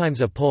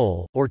 sometimes a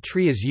pole, or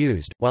tree is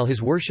used, while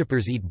his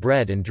worshippers eat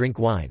bread and drink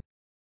wine.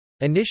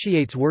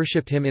 Initiates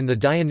worshipped him in the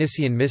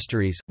Dionysian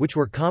mysteries, which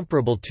were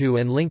comparable to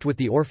and linked with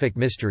the Orphic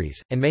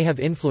mysteries, and may have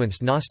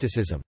influenced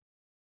Gnosticism.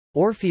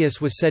 Orpheus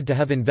was said to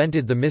have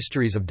invented the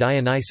mysteries of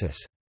Dionysus.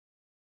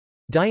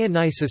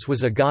 Dionysus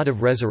was a god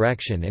of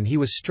resurrection and he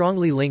was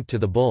strongly linked to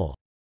the bull.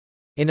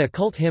 In a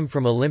cult hymn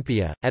from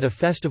Olympia, at a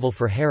festival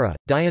for Hera,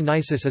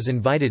 Dionysus is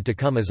invited to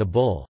come as a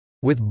bull,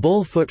 with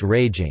bull-foot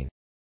raging.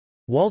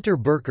 Walter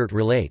Burkert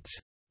relates,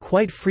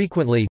 "Quite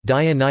frequently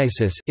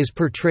Dionysus is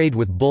portrayed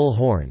with bull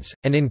horns,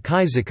 and in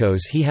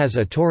Kyzikos he has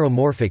a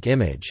tauromorphic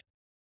image,"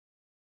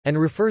 and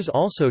refers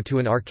also to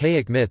an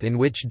archaic myth in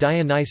which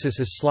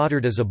Dionysus is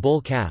slaughtered as a bull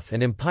calf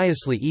and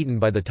impiously eaten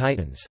by the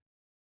Titans.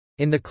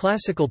 In the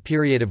classical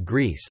period of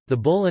Greece, the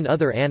bull and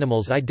other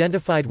animals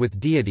identified with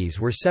deities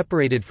were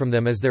separated from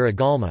them as their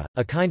agalma,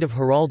 a kind of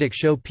heraldic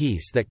show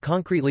piece that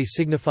concretely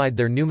signified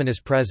their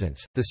numinous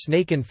presence. The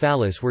snake and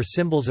phallus were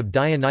symbols of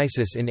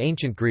Dionysus in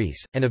ancient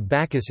Greece, and of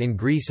Bacchus in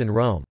Greece and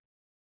Rome.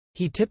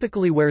 He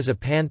typically wears a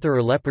panther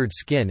or leopard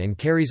skin and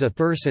carries a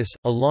thyrsus,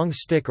 a long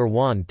stick or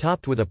wand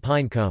topped with a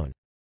pine cone.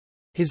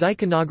 His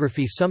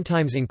iconography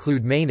sometimes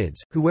include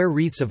Maenads, who wear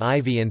wreaths of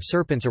ivy and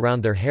serpents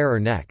around their hair or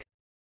neck.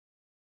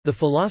 The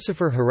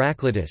philosopher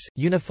Heraclitus,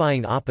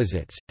 unifying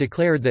opposites,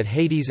 declared that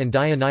Hades and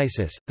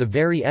Dionysus, the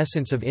very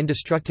essence of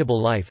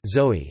indestructible life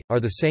Zoe, are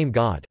the same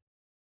god.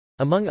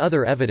 Among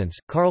other evidence,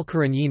 Carl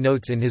Couragny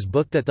notes in his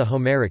book that the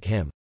Homeric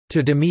hymn,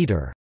 "To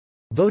Demeter",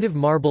 votive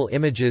marble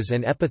images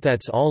and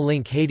epithets all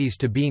link Hades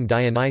to being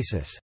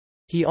Dionysus.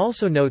 He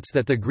also notes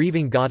that the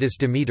grieving goddess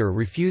Demeter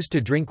refused to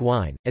drink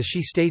wine, as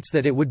she states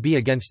that it would be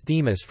against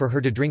Themis for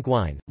her to drink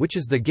wine, which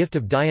is the gift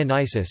of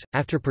Dionysus,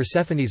 after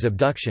Persephone's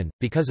abduction,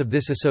 because of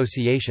this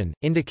association,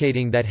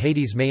 indicating that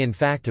Hades may in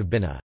fact have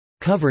been a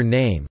cover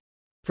name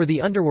for the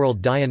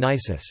underworld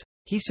Dionysus.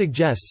 He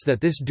suggests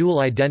that this dual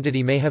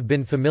identity may have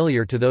been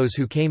familiar to those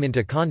who came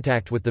into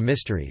contact with the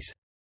mysteries.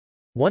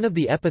 One of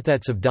the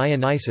epithets of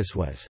Dionysus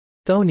was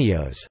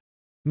Thonios,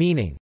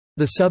 meaning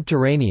the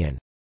subterranean.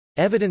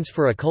 Evidence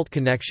for occult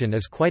connection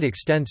is quite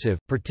extensive,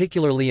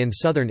 particularly in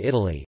southern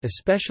Italy,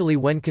 especially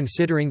when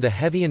considering the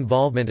heavy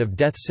involvement of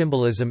death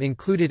symbolism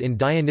included in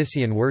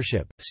Dionysian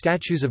worship.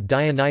 Statues of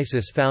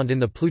Dionysus found in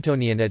the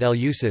Plutonian at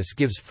Eleusis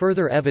gives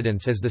further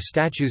evidence, as the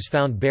statues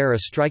found bear a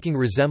striking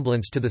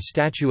resemblance to the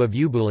statue of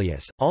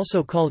Eubuleus,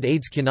 also called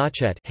Hades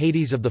Kynochet,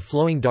 Hades of the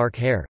flowing dark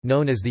hair,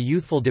 known as the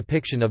youthful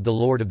depiction of the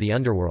Lord of the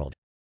Underworld.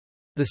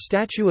 The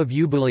statue of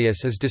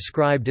Eubuleus is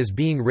described as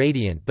being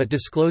radiant but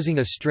disclosing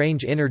a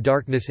strange inner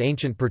darkness.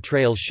 Ancient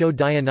portrayals show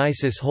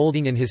Dionysus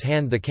holding in his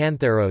hand the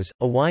kantharos,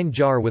 a wine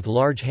jar with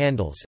large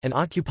handles, and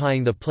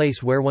occupying the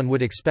place where one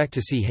would expect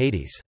to see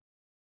Hades.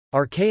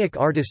 Archaic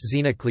artist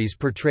Xenocles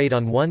portrayed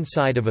on one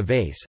side of a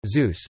vase,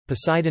 Zeus,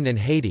 Poseidon and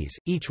Hades,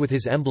 each with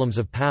his emblems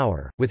of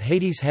power, with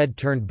Hades' head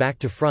turned back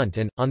to front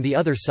and, on the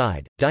other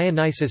side,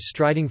 Dionysus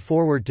striding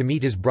forward to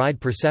meet his bride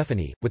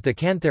Persephone, with the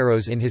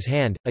kantharos in his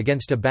hand,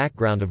 against a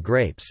background of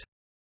grapes.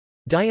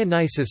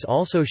 Dionysus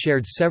also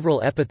shared several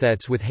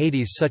epithets with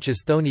Hades such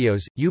as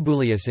Thonios,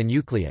 Eubuleus and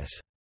Eucleus.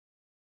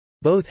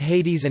 Both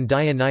Hades and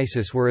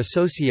Dionysus were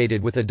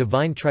associated with a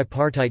divine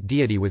tripartite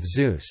deity with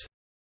Zeus.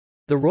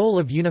 The role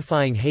of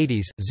unifying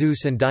Hades,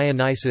 Zeus and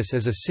Dionysus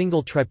as a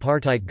single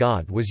tripartite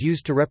god was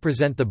used to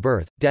represent the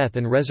birth, death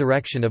and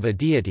resurrection of a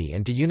deity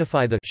and to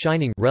unify the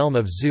shining realm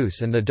of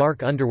Zeus and the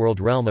dark underworld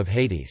realm of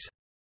Hades.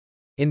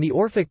 In the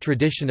Orphic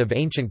tradition of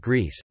ancient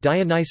Greece,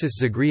 Dionysus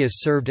Zagreus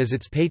served as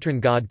its patron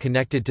god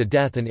connected to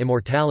death and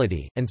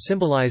immortality, and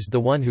symbolized the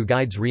one who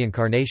guides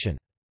reincarnation.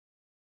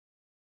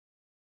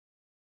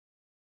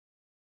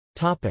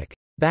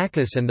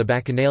 Bacchus and the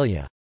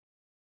Bacchanalia.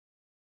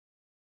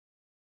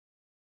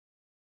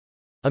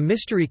 A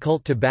mystery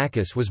cult to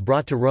Bacchus was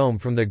brought to Rome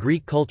from the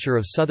Greek culture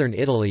of southern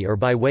Italy or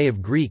by way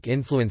of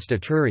Greek-influenced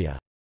Etruria.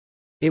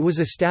 It was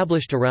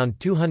established around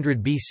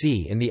 200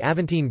 BC in the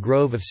Aventine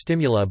Grove of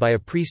Stimula by a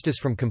priestess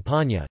from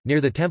Campania,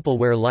 near the temple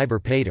where Liber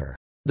Pater,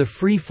 the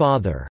Free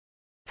Father,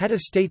 had a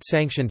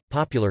state-sanctioned,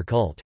 popular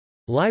cult.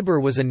 Liber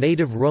was a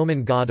native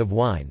Roman god of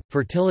wine,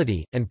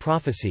 fertility, and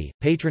prophecy,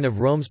 patron of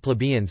Rome's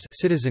plebeians,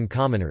 citizen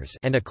commoners,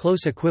 and a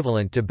close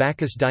equivalent to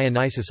Bacchus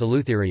Dionysus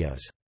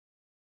Eleutherios.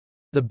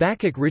 The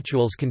Bacchic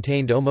rituals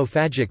contained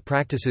omophagic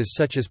practices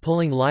such as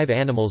pulling live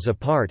animals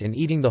apart and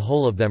eating the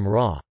whole of them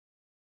raw.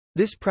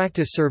 This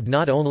practice served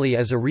not only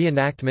as a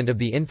reenactment of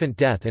the infant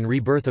death and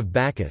rebirth of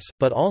Bacchus,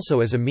 but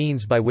also as a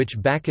means by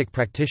which Bacchic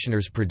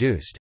practitioners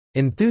produced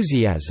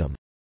enthusiasm.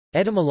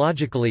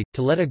 Etymologically,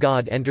 to let a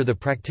god enter the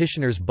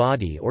practitioner's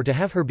body or to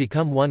have her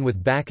become one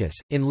with Bacchus.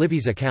 In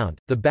Livy's account,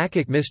 the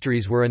Bacchic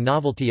mysteries were a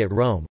novelty at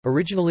Rome,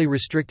 originally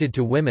restricted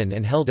to women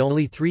and held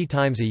only 3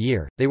 times a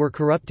year. They were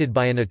corrupted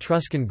by an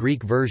Etruscan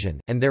Greek version,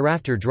 and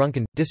thereafter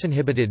drunken,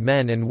 disinhibited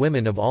men and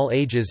women of all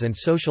ages and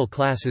social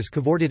classes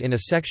cavorted in a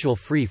sexual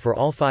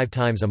free-for-all 5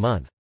 times a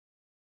month.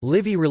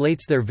 Livy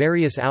relates their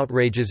various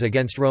outrages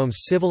against Rome's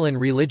civil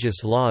and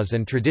religious laws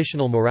and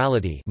traditional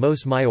morality,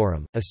 mos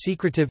maiorum, a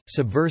secretive,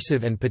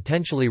 subversive and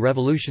potentially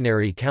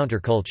revolutionary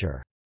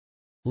counterculture.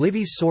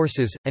 Livy's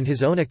sources, and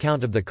his own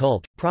account of the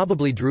cult,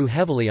 probably drew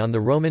heavily on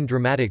the Roman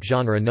dramatic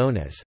genre known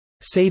as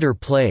satyr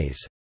plays,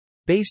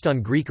 based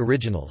on Greek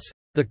originals.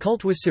 The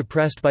cult was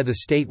suppressed by the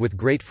state with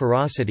great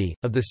ferocity.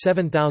 Of the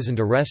 7,000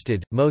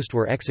 arrested, most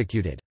were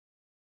executed.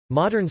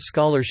 Modern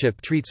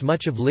scholarship treats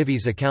much of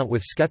Livy's account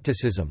with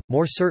skepticism.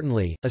 More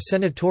certainly, a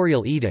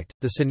senatorial edict,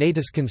 the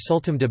Senatus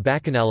Consultum de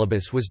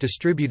Bacchanalibus, was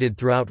distributed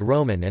throughout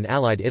Roman and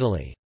Allied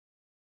Italy.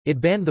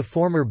 It banned the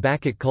former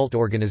Bacchic cult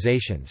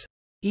organizations.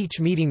 Each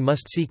meeting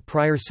must seek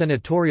prior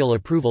senatorial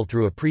approval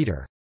through a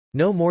praetor.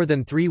 No more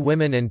than 3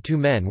 women and 2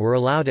 men were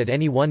allowed at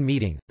any one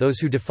meeting. Those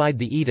who defied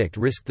the edict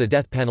risked the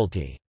death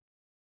penalty.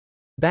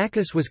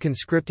 Bacchus was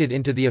conscripted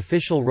into the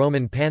official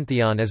Roman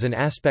pantheon as an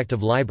aspect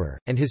of Liber,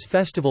 and his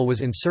festival was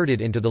inserted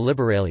into the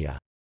Liberalia.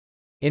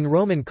 In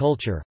Roman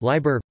culture,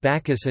 Liber,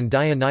 Bacchus and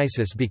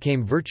Dionysus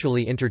became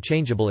virtually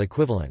interchangeable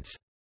equivalents.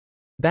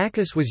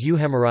 Bacchus was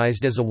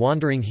euhemerized as a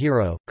wandering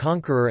hero,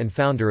 conqueror and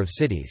founder of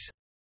cities.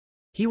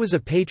 He was a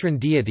patron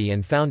deity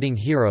and founding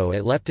hero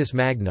at Leptis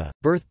Magna,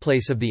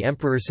 birthplace of the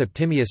emperor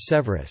Septimius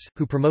Severus,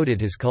 who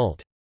promoted his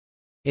cult.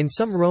 In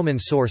some Roman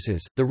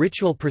sources, the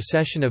ritual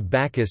procession of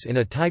Bacchus in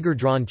a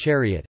tiger-drawn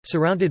chariot,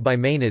 surrounded by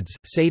Maenads,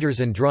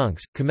 satyrs and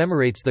drunks,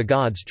 commemorates the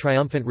god's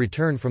triumphant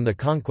return from the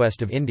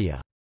conquest of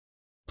India.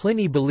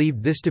 Pliny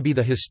believed this to be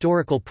the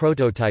historical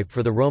prototype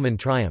for the Roman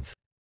triumph.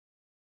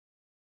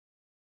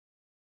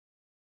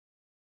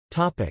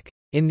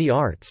 In the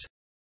arts.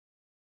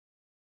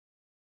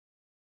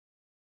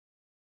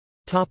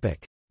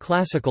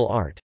 Classical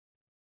art.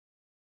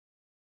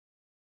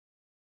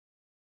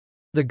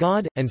 The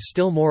god, and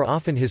still more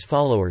often his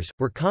followers,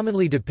 were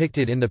commonly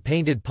depicted in the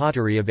painted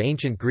pottery of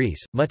ancient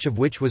Greece, much of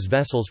which was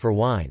vessels for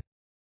wine.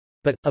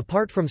 But,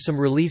 apart from some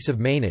reliefs of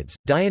Maenads,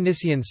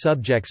 Dionysian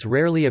subjects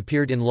rarely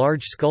appeared in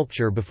large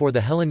sculpture before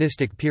the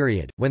Hellenistic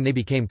period, when they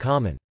became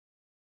common.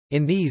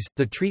 In these,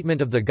 the treatment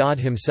of the god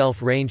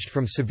himself ranged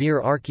from severe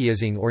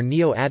archaising or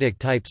neo-Attic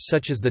types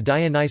such as the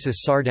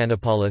Dionysus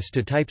Sardanapalus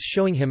to types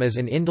showing him as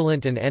an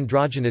indolent and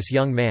androgynous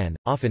young man,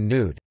 often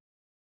nude.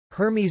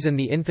 Hermes and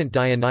the infant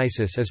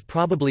Dionysus is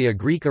probably a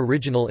Greek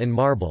original in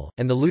marble,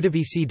 and the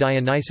Ludovisi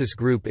Dionysus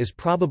group is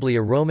probably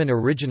a Roman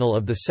original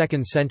of the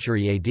 2nd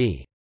century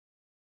AD.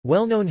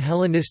 Well-known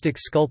Hellenistic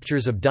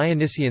sculptures of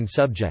Dionysian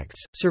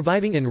subjects,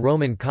 surviving in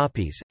Roman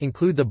copies,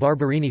 include the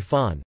Barberini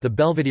faun, the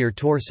Belvedere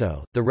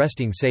torso, the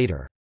resting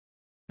satyr.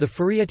 The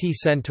Phariati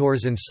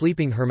centaurs and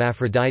sleeping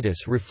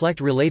Hermaphroditus reflect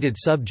related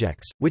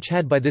subjects, which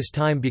had by this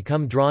time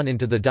become drawn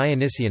into the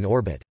Dionysian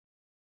orbit.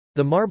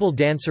 The marble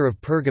dancer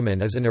of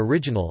Pergamon is an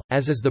original,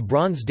 as is the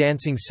bronze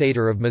dancing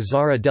satyr of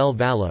Mazzara del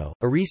Vallo,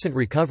 a recent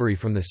recovery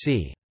from the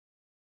sea.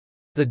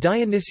 The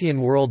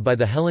Dionysian world by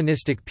the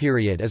Hellenistic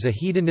period is a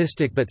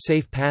hedonistic but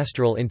safe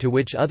pastoral into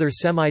which other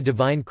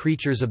semi-divine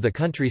creatures of the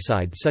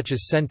countryside such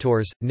as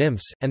centaurs,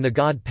 nymphs, and the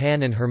god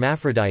Pan and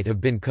Hermaphrodite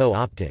have been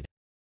co-opted.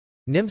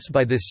 Nymphs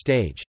by this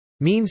stage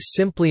means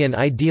simply an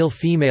ideal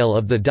female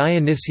of the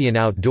Dionysian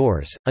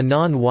outdoors, a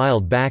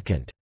non-wild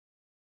bacchant.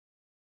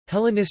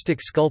 Hellenistic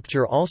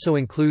sculpture also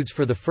includes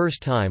for the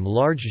first time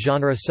large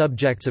genre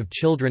subjects of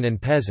children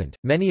and peasant,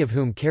 many of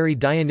whom carry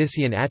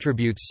Dionysian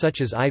attributes such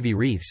as ivy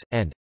wreaths,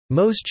 and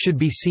most should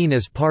be seen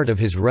as part of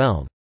his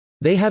realm.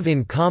 They have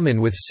in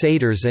common with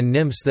satyrs and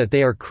nymphs that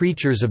they are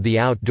creatures of the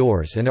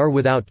outdoors and are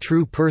without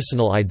true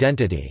personal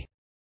identity.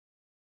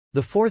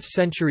 The 4th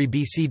century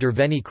BC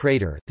Derveni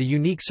crater, the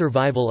unique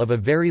survival of a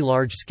very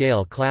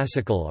large-scale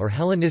classical or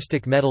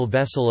Hellenistic metal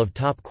vessel of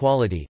top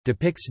quality,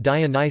 depicts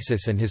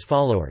Dionysus and his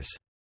followers.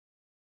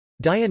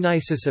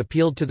 Dionysus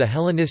appealed to the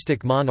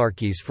Hellenistic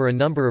monarchies for a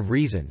number of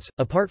reasons.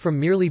 Apart from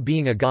merely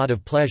being a god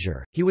of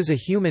pleasure, he was a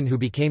human who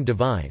became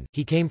divine.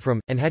 He came from,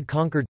 and had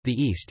conquered, the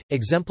East,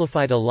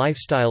 exemplified a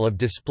lifestyle of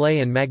display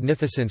and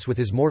magnificence with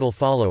his mortal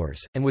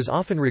followers, and was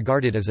often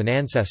regarded as an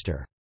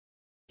ancestor.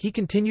 He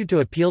continued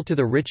to appeal to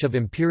the rich of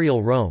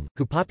imperial Rome,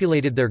 who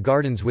populated their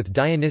gardens with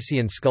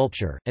Dionysian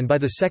sculpture, and by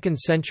the 2nd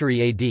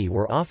century AD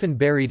were often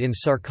buried in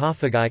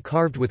sarcophagi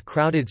carved with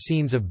crowded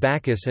scenes of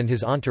Bacchus and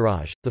his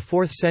entourage. The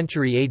 4th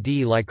century AD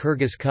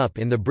Lycurgus cup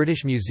in the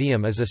British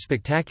Museum is a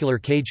spectacular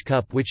cage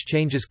cup which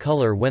changes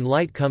color when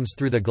light comes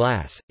through the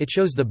glass. It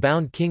shows the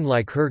bound king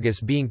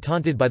Lycurgus being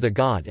taunted by the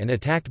god and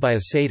attacked by a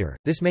satyr.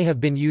 This may have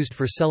been used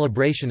for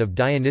celebration of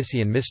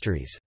Dionysian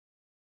mysteries.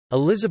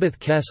 Elizabeth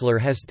Kessler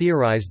has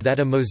theorized that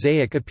a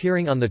mosaic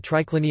appearing on the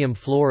triclinium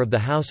floor of the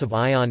House of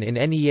Ion in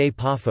Nea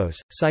Paphos,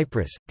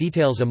 Cyprus,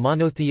 details a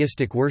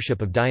monotheistic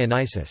worship of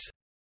Dionysus.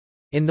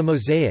 In the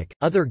mosaic,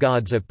 other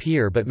gods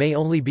appear but may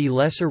only be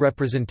lesser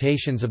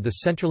representations of the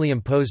centrally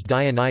imposed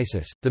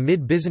Dionysus. The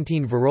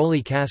mid-Byzantine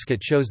Veroli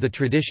casket shows the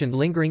tradition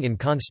lingering in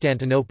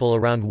Constantinople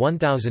around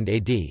 1000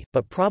 AD,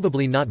 but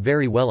probably not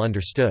very well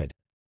understood.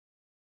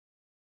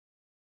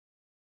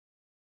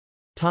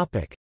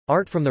 Topic: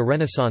 Art from the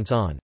Renaissance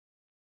on.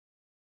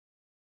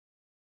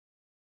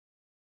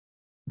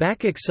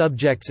 Bacchic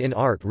subjects in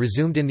art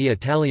resumed in the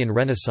Italian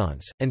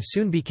Renaissance, and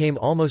soon became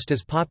almost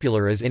as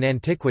popular as in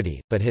antiquity,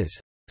 but his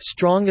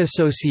strong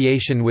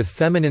association with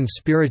feminine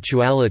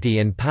spirituality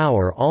and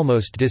power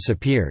almost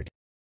disappeared,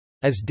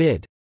 as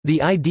did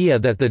the idea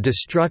that the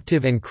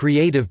destructive and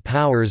creative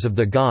powers of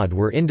the god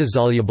were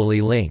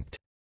indissolubly linked.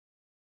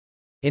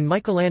 In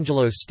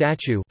Michelangelo's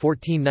statue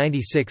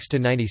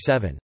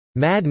 1496–97,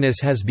 "Madness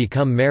has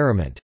become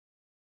merriment."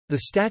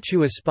 The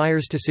statue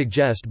aspires to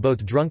suggest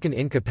both drunken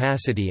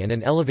incapacity and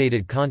an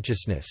elevated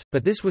consciousness,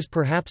 but this was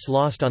perhaps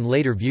lost on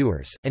later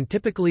viewers, and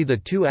typically the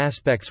two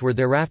aspects were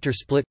thereafter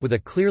split, with a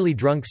clearly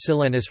drunk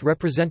Silenus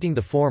representing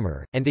the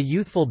former, and a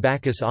youthful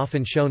Bacchus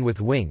often shown with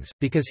wings,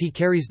 because he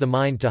carries the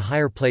mind to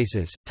higher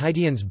places.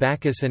 Titian's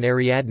Bacchus and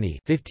Ariadne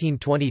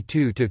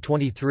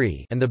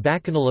 (1522–23) and the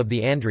Bacchanal of the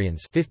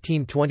Andrians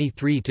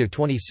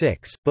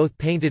 (1523–26), both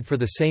painted for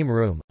the same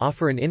room,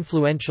 offer an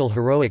influential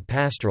heroic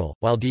pastoral,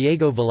 while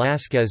Diego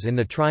Velázquez in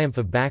The Triumph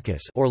of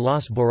Bacchus or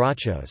Los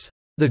Borrachos,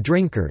 the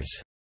Drinkers,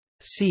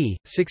 c.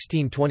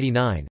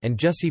 1629, and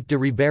Giuseppe de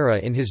Ribera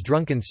in his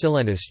Drunken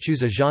Silenus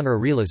choose a genre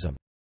realism.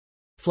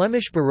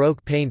 Flemish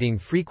Baroque painting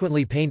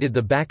frequently painted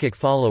the Bacchic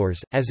followers,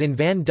 as in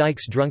Van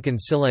Dyck's Drunken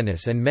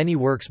Silenus and many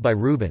works by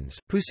Rubens.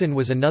 Poussin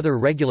was another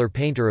regular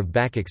painter of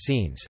Bacchic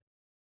scenes.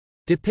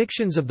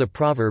 Depictions of the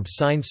proverb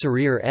Sine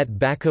serire et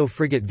Baccho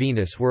frigat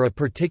Venus were a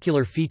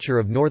particular feature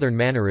of Northern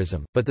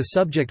Mannerism, but the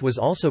subject was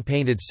also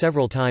painted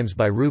several times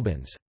by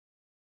Rubens.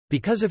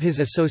 Because of his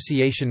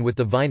association with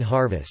the vine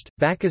harvest,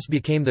 Bacchus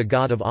became the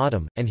god of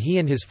autumn, and he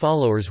and his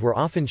followers were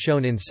often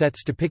shown in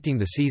sets depicting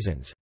the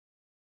seasons.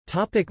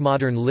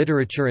 Modern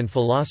literature and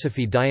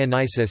philosophy.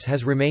 Dionysus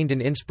has remained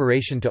an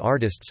inspiration to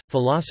artists,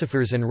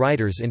 philosophers and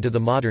writers into the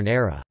modern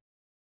era.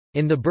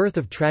 In The Birth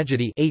of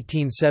Tragedy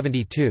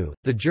 1872,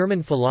 the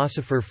German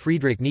philosopher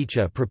Friedrich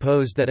Nietzsche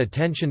proposed that a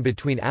tension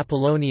between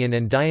Apollonian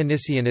and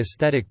Dionysian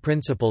aesthetic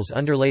principles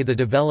underlay the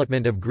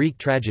development of Greek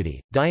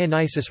tragedy.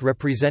 Dionysus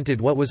represented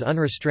what was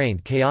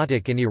unrestrained,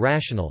 chaotic and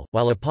irrational,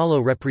 while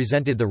Apollo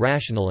represented the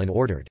rational and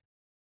ordered.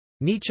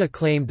 Nietzsche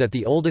claimed that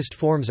the oldest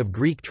forms of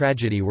Greek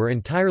tragedy were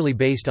entirely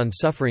based on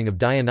suffering of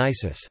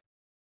Dionysus.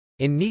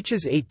 In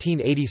Nietzsche's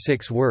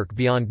 1886 work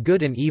Beyond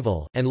Good and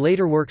Evil, and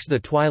later works The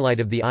Twilight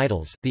of the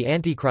Idols, The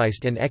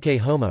Antichrist and Ecce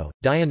Homo,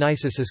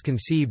 Dionysus is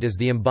conceived as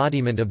the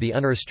embodiment of the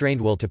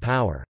unrestrained will to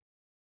power.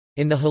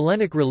 In The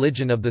Hellenic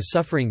Religion of the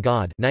Suffering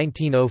God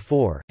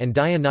 1904, and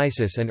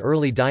Dionysus and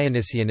Early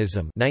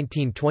Dionysianism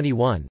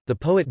 1921, the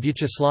poet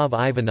Vyacheslav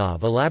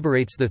Ivanov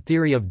elaborates the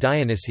theory of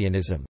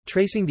Dionysianism,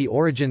 tracing the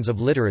origins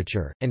of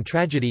literature, and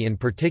tragedy in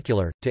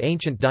particular, to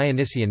ancient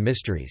Dionysian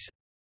mysteries.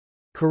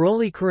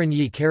 Karoli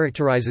Kurenyi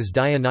characterizes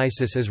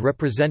Dionysus as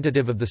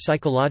representative of the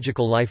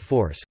psychological life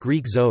force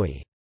Greek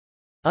Zoe.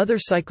 Other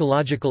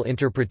psychological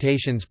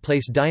interpretations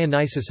place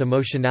Dionysus'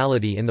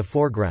 emotionality in the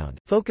foreground,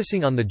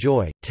 focusing on the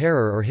joy,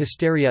 terror or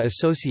hysteria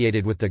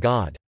associated with the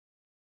god.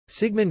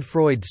 Sigmund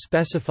Freud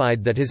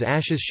specified that his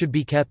ashes should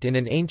be kept in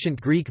an ancient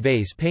Greek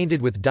vase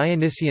painted with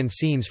Dionysian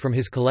scenes from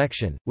his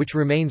collection, which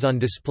remains on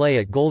display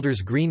at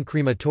Golders Green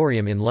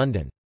Crematorium in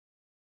London.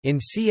 In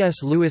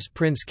C.S. Lewis'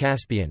 Prince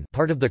Caspian,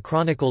 part of the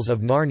Chronicles of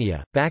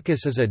Narnia,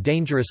 Bacchus is a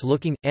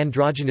dangerous-looking,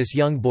 androgynous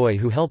young boy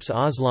who helps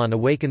Aslan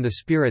awaken the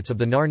spirits of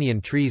the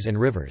Narnian trees and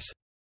rivers.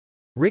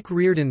 Rick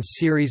Riordan's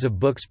series of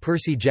books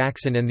Percy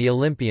Jackson and the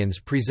Olympians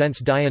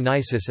presents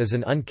Dionysus as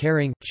an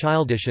uncaring,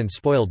 childish and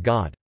spoiled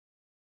god.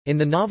 In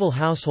the novel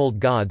Household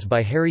Gods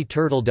by Harry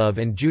Turtledove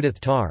and Judith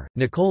Tarr,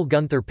 Nicole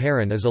Gunther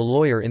Perrin is a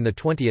lawyer in the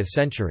 20th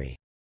century.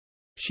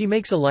 She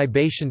makes a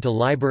libation to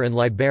Liber and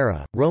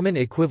Libera, Roman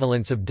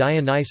equivalents of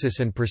Dionysus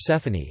and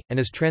Persephone, and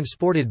is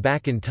transported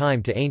back in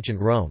time to ancient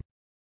Rome.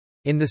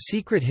 In The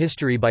Secret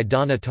History by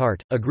Donna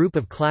Tartt, a group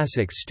of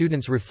classics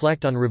students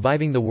reflect on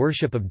reviving the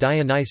worship of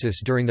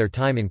Dionysus during their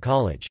time in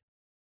college.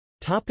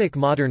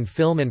 Modern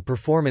film and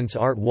performance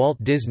art.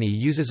 Walt Disney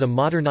uses a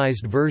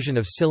modernized version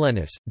of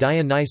Silenus,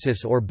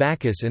 Dionysus or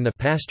Bacchus in the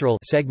pastoral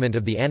segment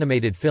of the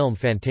animated film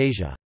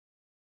Fantasia.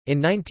 In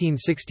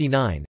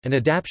 1969, an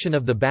adaptation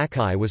of the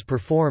Bacchae was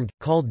performed,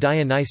 called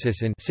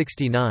Dionysus in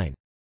 69.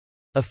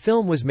 A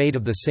film was made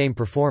of the same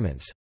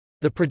performance.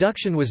 The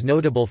production was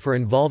notable for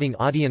involving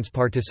audience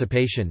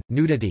participation,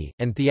 nudity,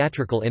 and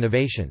theatrical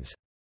innovations.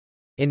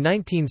 In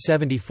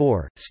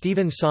 1974,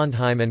 Stephen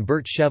Sondheim and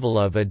Bert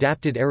Shevelove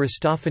adapted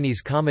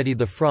Aristophanes' comedy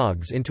The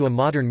Frogs into a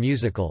modern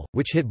musical,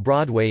 which hit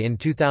Broadway in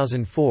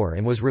 2004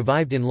 and was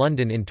revived in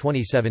London in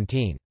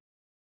 2017.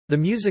 The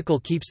musical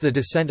keeps the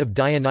descent of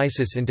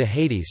Dionysus into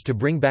Hades to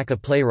bring back a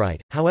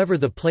playwright, however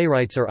the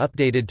playwrights are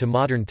updated to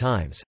modern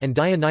times, and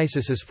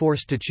Dionysus is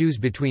forced to choose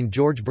between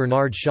George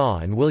Bernard Shaw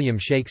and William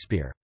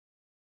Shakespeare.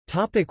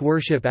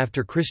 Worship.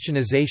 After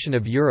Christianization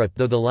of Europe,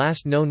 though the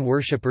last known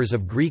worshippers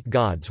of Greek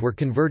gods were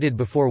converted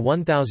before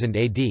 1000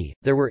 AD,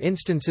 there were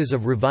instances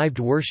of revived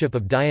worship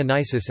of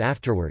Dionysus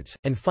afterwards,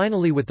 and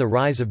finally with the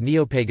rise of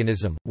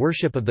neopaganism,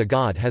 worship of the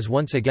god has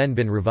once again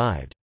been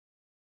revived.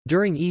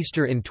 During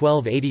Easter in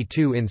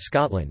 1282 in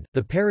Scotland,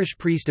 the parish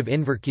priest of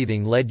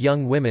Inverkeithing led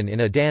young women in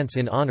a dance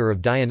in honour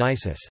of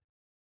Dionysus.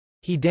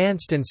 He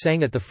danced and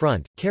sang at the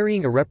front,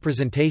 carrying a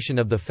representation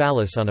of the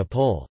phallus on a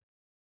pole.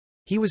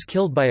 He was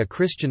killed by a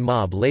Christian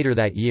mob later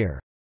that year.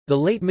 The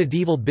late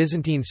medieval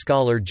Byzantine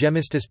scholar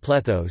Gemistus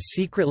Pletho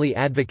secretly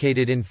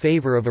advocated in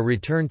favour of a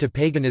return to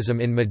paganism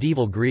in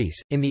medieval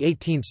Greece. In the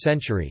 18th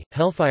century,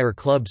 hellfire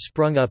clubs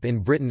sprung up in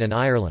Britain and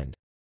Ireland.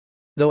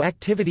 Though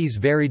activities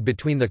varied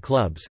between the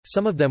clubs,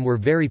 some of them were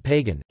very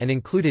pagan, and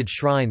included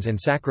shrines and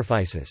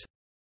sacrifices.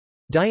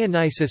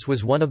 Dionysus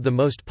was one of the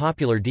most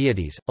popular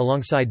deities,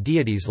 alongside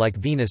deities like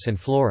Venus and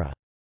Flora.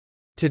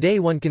 Today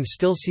one can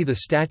still see the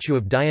statue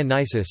of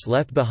Dionysus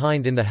left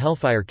behind in the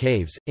Hellfire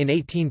Caves. In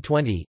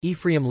 1820,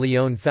 Ephraim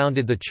Leone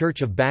founded the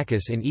Church of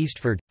Bacchus in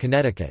Eastford,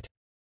 Connecticut.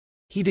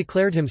 He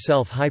declared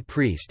himself high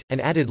priest,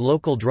 and added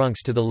local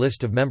drunks to the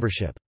list of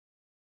membership.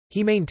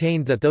 He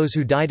maintained that those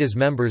who died as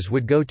members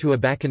would go to a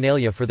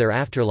bacchanalia for their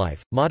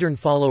afterlife. Modern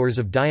followers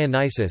of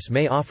Dionysus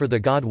may offer the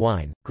god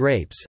wine,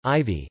 grapes,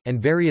 ivy, and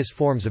various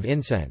forms of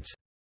incense.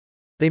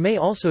 They may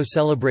also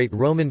celebrate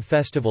Roman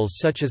festivals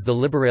such as the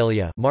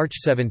Liberalia, March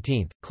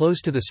 17,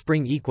 close to the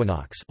spring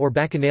equinox, or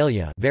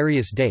Bacchanalia,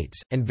 various dates,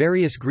 and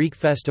various Greek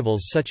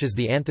festivals such as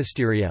the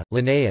Anthesteria,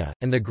 Linnea,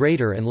 and the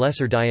Greater and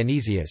Lesser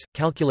Dionysias,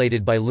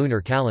 calculated by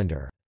lunar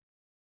calendar.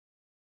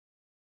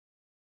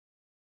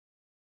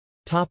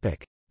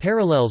 Topic: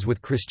 Parallels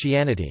with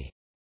Christianity.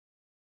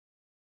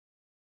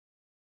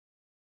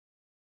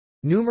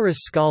 Numerous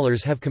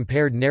scholars have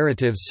compared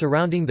narratives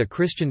surrounding the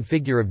Christian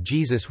figure of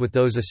Jesus with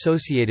those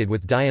associated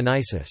with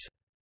Dionysus.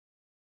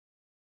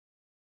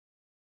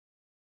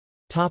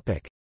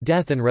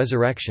 Death and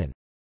resurrection.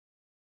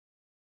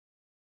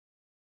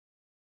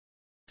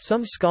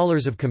 Some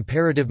scholars of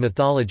comparative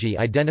mythology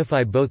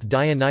identify both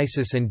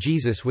Dionysus and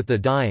Jesus with the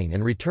dying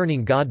and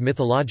returning god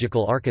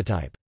mythological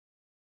archetype.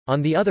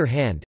 On the other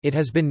hand, it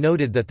has been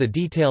noted that the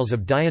details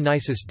of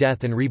Dionysus'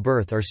 death and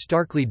rebirth are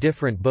starkly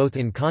different both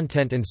in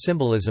content and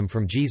symbolism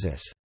from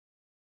Jesus.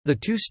 The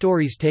two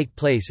stories take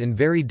place in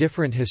very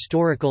different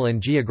historical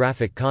and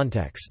geographic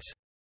contexts.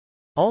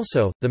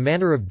 Also, the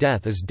manner of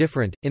death is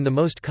different. In the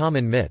most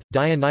common myth,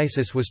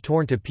 Dionysus was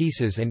torn to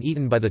pieces and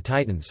eaten by the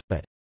Titans,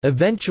 but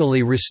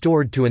eventually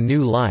restored to a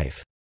new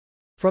life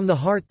from the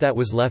heart that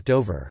was left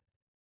over.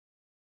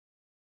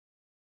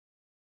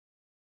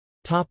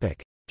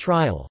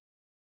 Trial.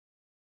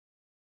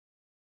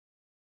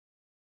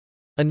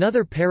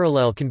 Another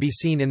parallel can be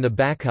seen in the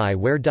Bacchae,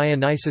 where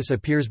Dionysus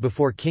appears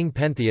before King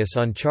Pentheus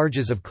on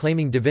charges of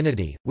claiming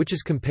divinity, which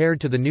is compared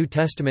to the New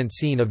Testament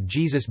scene of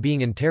Jesus being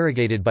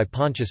interrogated by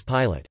Pontius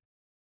Pilate.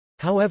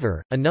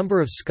 However, a number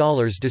of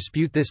scholars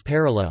dispute this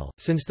parallel,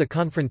 since the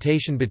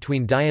confrontation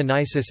between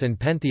Dionysus and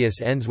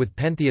Pentheus ends with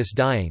Pentheus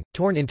dying,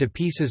 torn into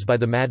pieces by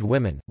the mad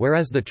women,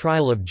 whereas the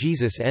trial of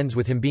Jesus ends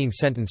with him being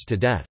sentenced to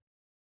death.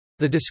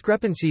 The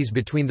discrepancies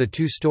between the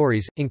two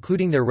stories,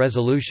 including their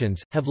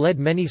resolutions, have led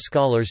many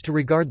scholars to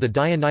regard the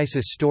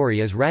Dionysus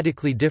story as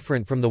radically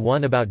different from the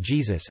one about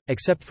Jesus,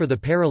 except for the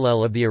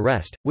parallel of the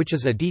arrest, which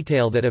is a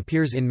detail that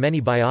appears in many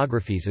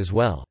biographies as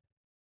well.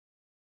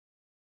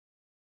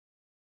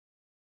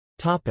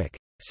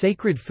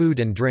 Sacred food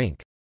and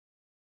drink.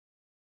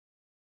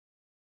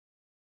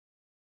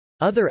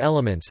 Other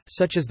elements,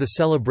 such as the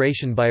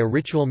celebration by a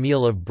ritual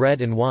meal of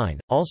bread and wine,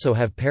 also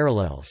have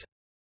parallels.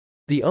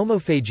 The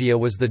omophagia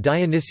was the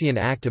Dionysian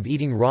act of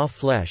eating raw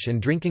flesh and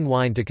drinking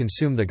wine to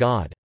consume the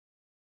god.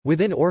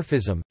 Within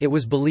Orphism, it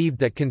was believed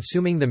that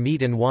consuming the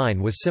meat and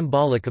wine was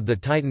symbolic of the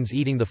Titans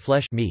eating the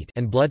flesh meat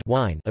and blood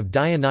wine of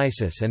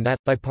Dionysus, and that,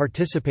 by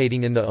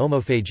participating in the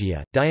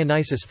omophagia,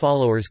 Dionysus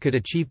followers could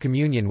achieve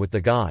communion with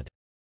the god.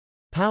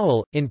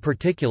 Powell, in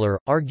particular,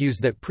 argues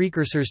that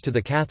precursors to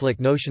the Catholic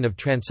notion of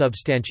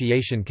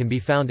transubstantiation can be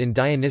found in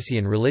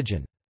Dionysian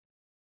religion.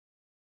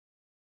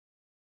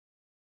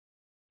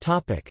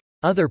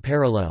 Other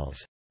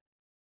parallels.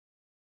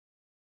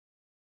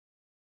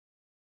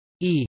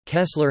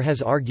 Kessler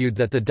has argued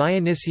that the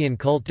Dionysian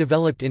cult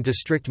developed into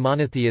strict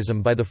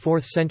monotheism by the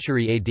 4th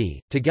century AD.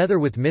 Together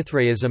with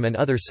Mithraism and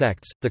other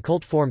sects, the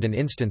cult formed an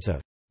instance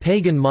of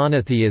pagan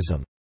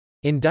monotheism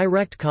in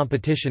direct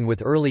competition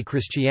with early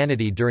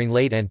Christianity during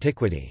late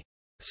antiquity.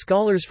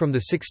 Scholars from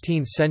the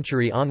 16th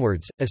century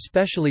onwards,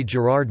 especially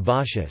Gerard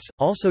Vossius,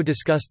 also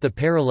discussed the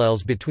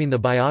parallels between the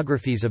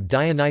biographies of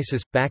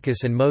Dionysus,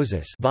 Bacchus and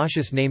Moses.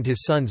 Vossius named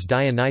his sons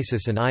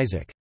Dionysus and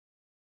Isaac.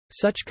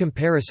 Such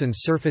comparisons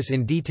surface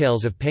in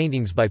details of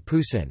paintings by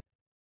Poussin.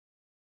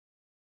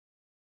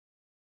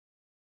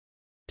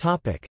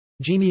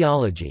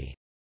 Genealogy.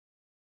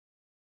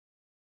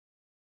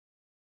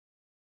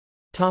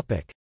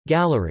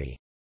 Gallery.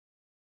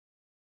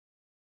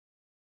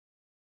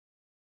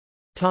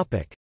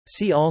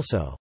 See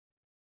also: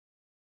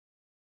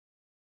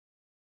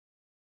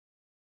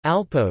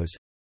 Alpos,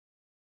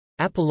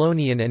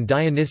 Apollonian and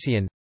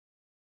Dionysian,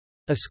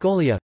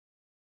 Ascolia,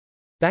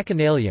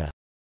 Bacchanalia,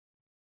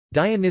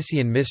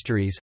 Dionysian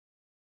mysteries,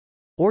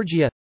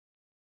 Orgia,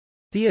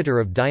 Theatre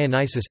of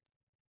Dionysus.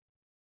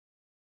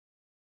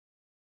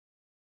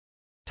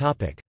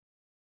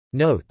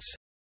 Notes.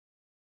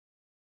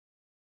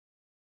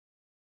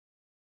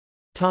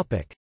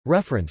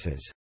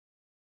 References.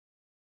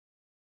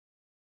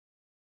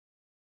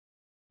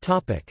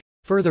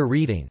 Further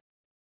reading.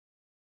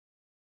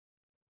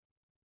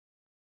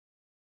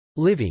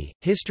 Livy,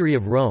 History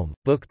of Rome,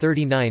 Book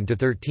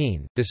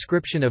 39-13,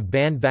 Description of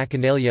banned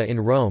Bacchanalia in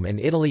Rome and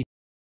Italy.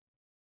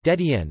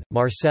 Détienne,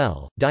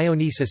 Marcel,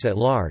 Dionysus at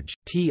Large,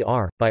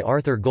 Tr. by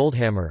Arthur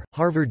Goldhammer,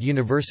 Harvard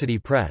University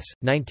Press,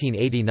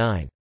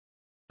 1989.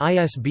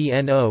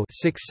 ISBN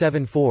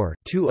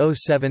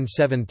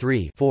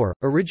 0-674-20773-4,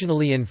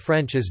 originally in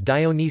French as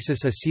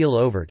Dionysus a Ciel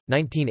Ouvert,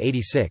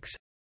 1986.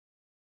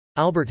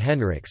 Albert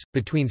Henriks,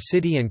 Between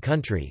City and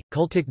Country,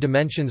 Cultic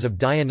Dimensions of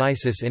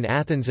Dionysus in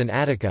Athens and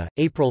Attica,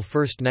 April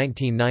 1,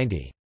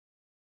 1990.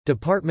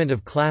 Department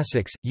of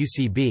Classics,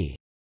 UCB.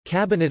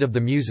 Cabinet of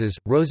the Muses,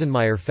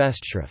 Rosenmeyer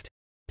Festschrift.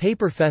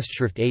 Paper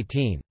Festschrift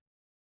 18.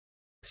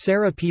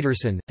 Sarah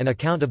Peterson, An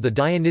Account of the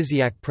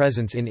Dionysiac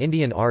Presence in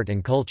Indian Art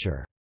and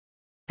Culture.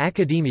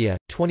 Academia,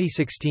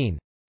 2016.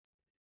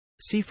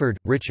 Seaford,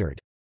 Richard.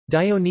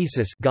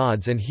 Dionysus,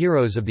 Gods and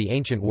Heroes of the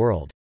Ancient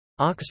World.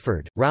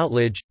 Oxford,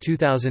 Routledge,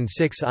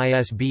 2006.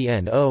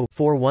 ISBN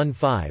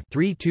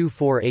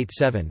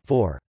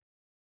 0-415-32487-4.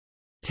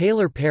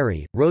 Taylor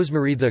Perry,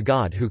 Rosemary the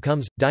God Who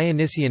Comes,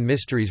 Dionysian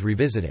Mysteries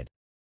Revisited.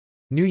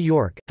 New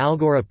York,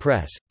 Algora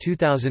Press,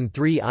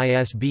 2003.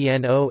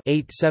 ISBN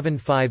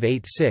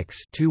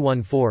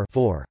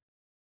 0-87586-214-4.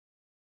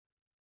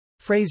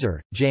 Fraser,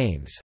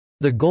 James.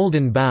 The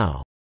Golden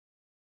Bough.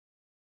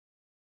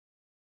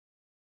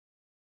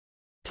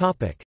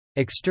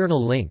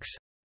 External links.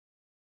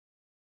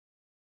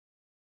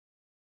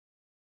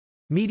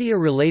 Media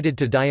related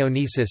to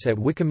Dionysus at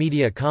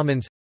Wikimedia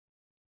Commons.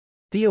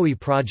 Theoi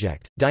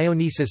Project,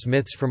 Dionysus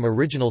Myths from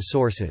Original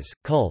Sources,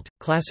 Cult,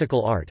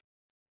 Classical Art.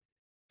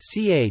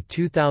 CA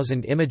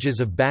 2000 Images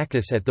of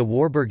Bacchus at the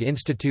Warburg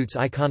Institute's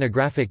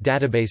Iconographic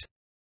Database.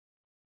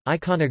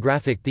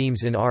 Iconographic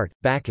Themes in Art,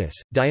 Bacchus,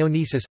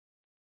 Dionysus.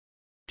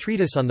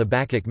 Treatise on the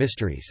Bacchic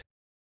Mysteries.